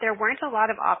 but there weren't a lot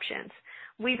of options.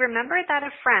 We remembered that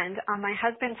a friend on my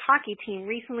husband's hockey team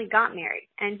recently got married,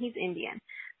 and he's Indian.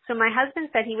 So my husband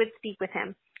said he would speak with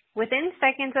him. Within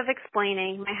seconds of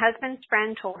explaining, my husband's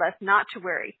friend told us not to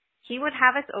worry. He would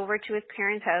have us over to his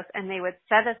parents' house and they would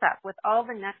set us up with all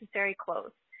the necessary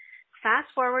clothes.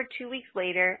 Fast forward 2 weeks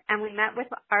later, and we met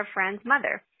with our friend's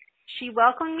mother. She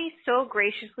welcomed me so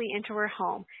graciously into her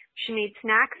home. She made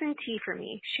snacks and tea for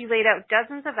me. She laid out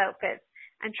dozens of outfits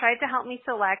and tried to help me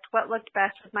select what looked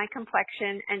best with my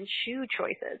complexion and shoe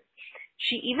choices.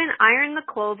 She even ironed the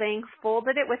clothing,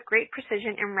 folded it with great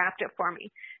precision, and wrapped it for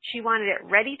me. She wanted it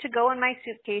ready to go in my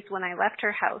suitcase when I left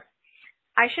her house.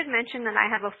 I should mention that I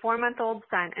have a 4-month-old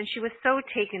son, and she was so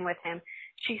taken with him.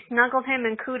 She snuggled him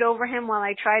and cooed over him while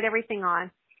I tried everything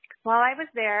on. While I was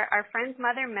there, our friend's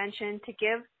mother mentioned to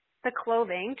give the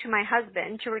clothing to my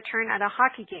husband to return at a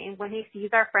hockey game when he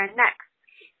sees our friend next.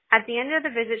 At the end of the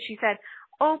visit, she said,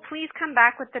 "Oh, please come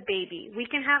back with the baby. We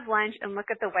can have lunch and look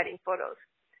at the wedding photos."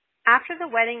 After the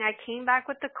wedding, I came back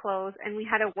with the clothes, and we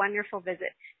had a wonderful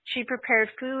visit. She prepared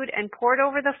food and poured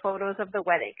over the photos of the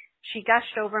wedding. She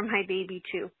gushed over my baby,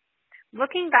 too.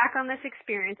 Looking back on this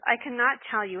experience, I cannot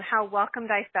tell you how welcomed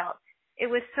I felt.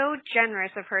 It was so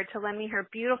generous of her to lend me her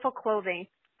beautiful clothing,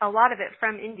 a lot of it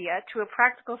from India, to a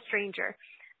practical stranger.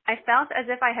 I felt as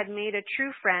if I had made a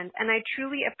true friend, and I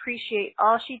truly appreciate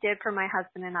all she did for my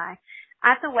husband and I.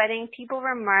 At the wedding, people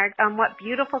remarked on what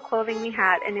beautiful clothing we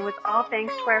had, and it was all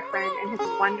thanks to our friend and his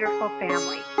wonderful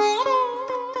family.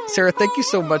 Sarah, thank you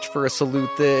so much for a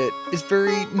salute that is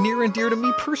very near and dear to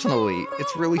me personally.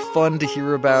 It's really fun to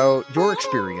hear about your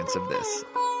experience of this.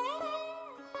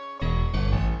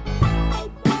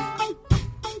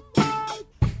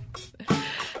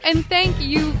 And thank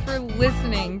you for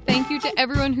listening. Thank you to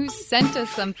everyone who sent us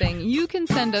something. You can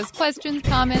send us questions,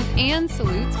 comments, and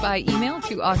salutes by email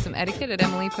to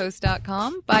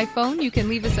awesomeetiquette@emilypost.com. By phone, you can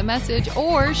leave us a message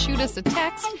or shoot us a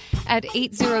text at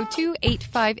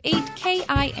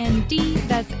 802-858-KIND.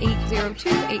 That's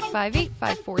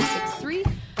 802-858-5463.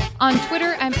 On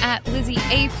Twitter, I'm at Lizzie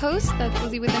A. Post. That's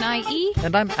Lizzie with an I-E.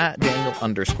 And I'm at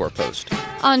Daniel_Post.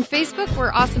 On Facebook,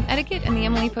 we're Awesome Etiquette and the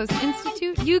Emily Post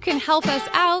Institute. You can help us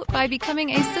out by becoming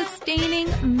a sustaining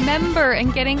member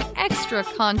and getting extra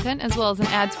content as well as an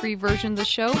ads-free version of the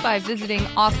show by visiting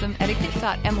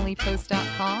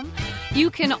awesomeetiquette.emilypost.com. You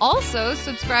can also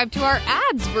subscribe to our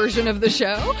ads version of the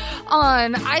show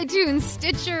on iTunes,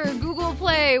 Stitcher, Google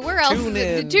Play, where else is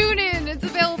it? Tune in. It's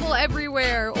available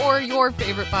everywhere, or your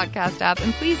favorite podcast app.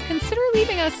 And please consider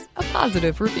leaving us a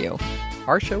positive review.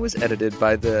 Our show is edited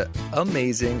by the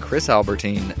amazing Chris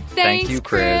Albertine. Thanks, Thank you,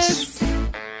 Chris.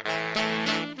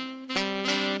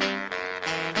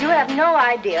 You have no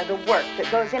idea the work that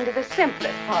goes into the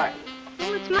simplest part.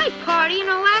 Well, it's my party, and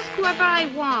I'll ask whoever I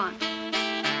want.